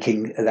was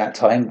aching at that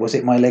time. Was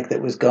it my leg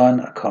that was gone?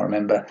 I can't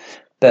remember.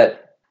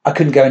 But I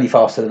couldn't go any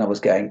faster than I was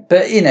going.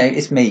 But,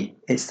 it's me.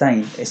 It's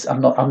Thane.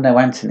 I'm no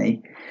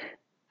Anthony.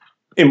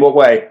 In what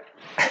way?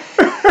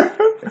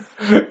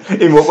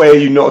 In what way are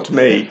you not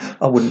me?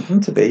 I wouldn't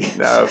want to be.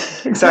 No,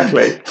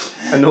 exactly.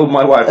 And nor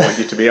my wife wants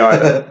you to be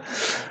either.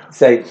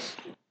 So,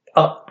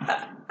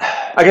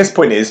 I guess the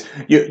point is,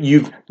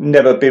 you've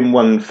never been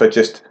one for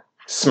just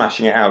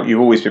smashing it out.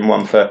 You've always been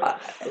one for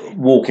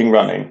walking,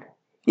 running.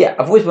 Yeah,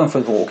 I've always been one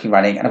for the walking,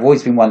 running, and I've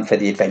always been one for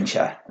the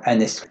adventure. And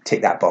this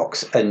ticked that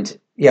box. And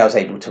I was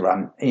able to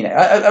run.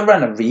 I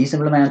ran a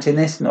reasonable amount in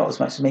this, not as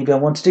much as maybe I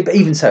wanted to, but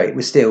even so, it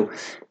was still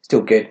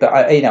good. But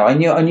I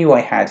knew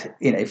I had,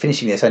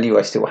 finishing this, I knew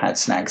I still had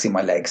snags in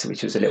my legs,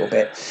 which was a little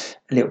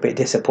bit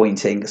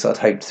disappointing. So I'd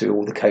hoped through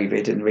all the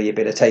COVID and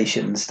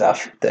rehabilitation and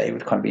stuff that it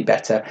would kind of be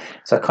better.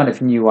 So I kind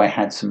of knew I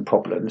had some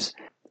problems.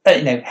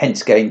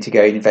 Hence going to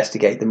go and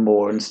investigate them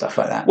more and stuff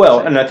like that. Well,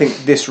 and I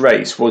think this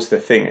race was the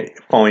thing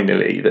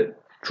finally that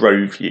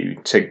drove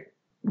you to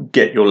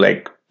get your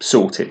leg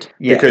sorted.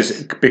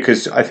 Yes.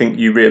 Because I think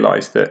you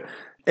realised that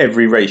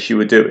every race you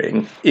were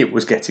doing, it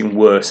was getting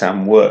worse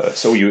and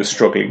worse, or you were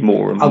struggling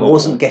more and more. I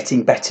wasn't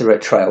getting better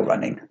at trail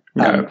running.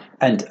 No.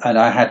 And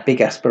I had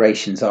big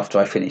aspirations after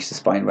I finished the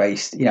Spine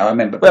race. I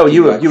remember. Well,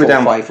 you were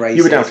down 5 races.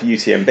 You were down for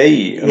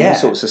UTMB and all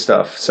sorts of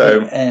stuff.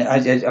 So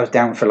I was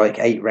down for like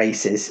 8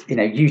 races.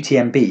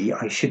 UTMB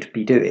I should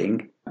be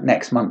doing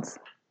next month.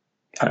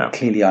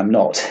 Clearly, I'm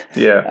not.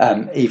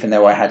 Yeah. Even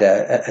though I had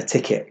a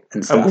ticket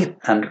and stuff.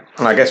 And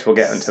I guess we'll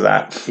get into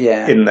that.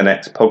 In the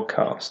next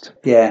podcast.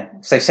 Yeah.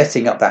 So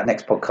setting up that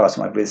next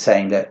podcast, I was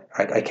saying that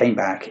I came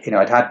back.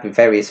 I'd had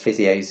various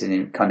physios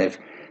and kind of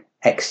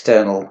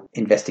external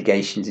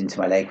investigations into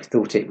my leg. We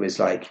thought it was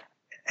like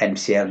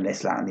MCL and this,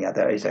 that and the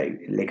other,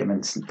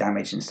 ligaments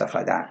damage and stuff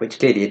like that, which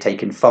clearly had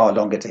taken far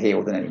longer to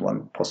heal than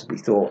anyone possibly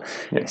thought.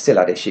 I still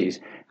had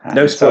issues.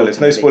 No spoilers.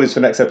 No spoilers for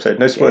next episode.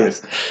 No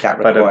spoilers. That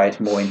required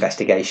more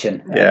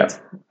investigation.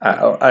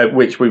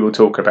 Which we will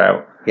talk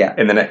about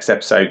in the next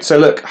episode. So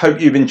look,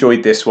 hope you've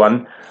enjoyed this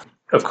one.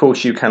 Of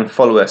course, you can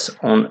follow us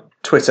on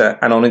Twitter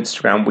and on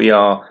Instagram. We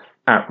are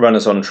at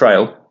Runners on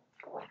Trail.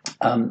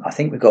 I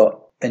think we've got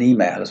an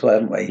email as well,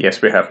 haven't we?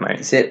 Yes, we have, mate.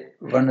 Is it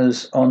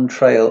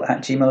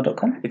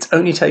runnersontrail@gmail.com? It's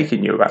only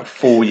taken you about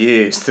 4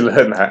 years to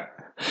learn that,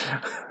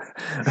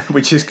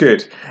 which is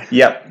good.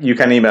 Yep, you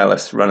can email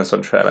us,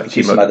 runnersontrail@gmail.com.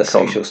 Do some other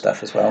social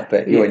stuff as well,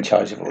 but you're in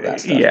charge of all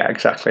that stuff. Yeah,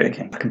 exactly.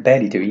 Okay. I can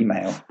barely do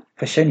email.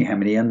 I've shown you how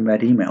many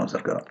unread emails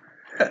I've got.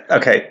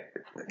 Okay.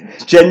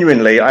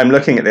 Genuinely, I'm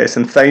looking at this,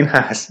 and Thane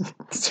has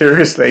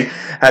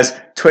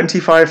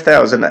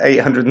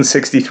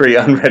 25,863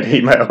 unread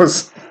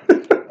emails.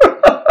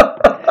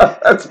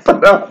 That's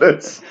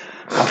bananas.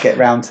 I'll get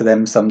round to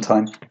them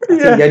sometime. I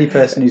think the only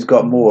person who's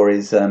got more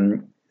is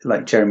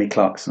like Jeremy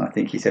Clarkson. I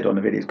think he said on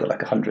the video he's got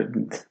like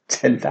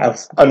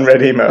 110,000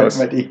 unread emails.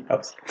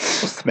 What's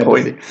the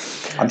point?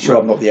 I'm sure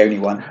I'm not the only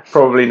one.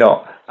 Probably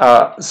not.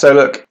 So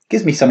look,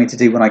 gives me something to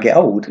do when I get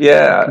old.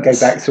 Yeah, I can go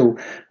back to.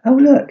 Oh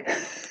look.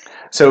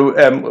 So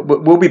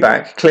we'll be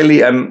back.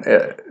 Clearly,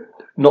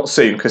 not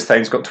soon because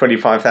Thane's got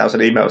 25,000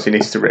 emails he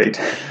needs to read.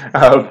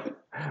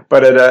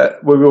 But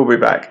we will be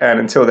back. And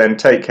until then,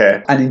 take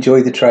care. And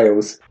enjoy the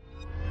trails.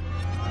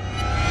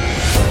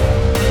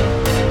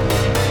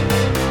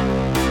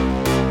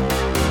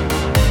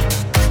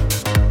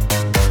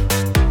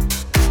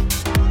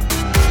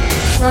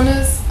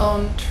 Runners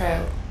on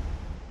Trail.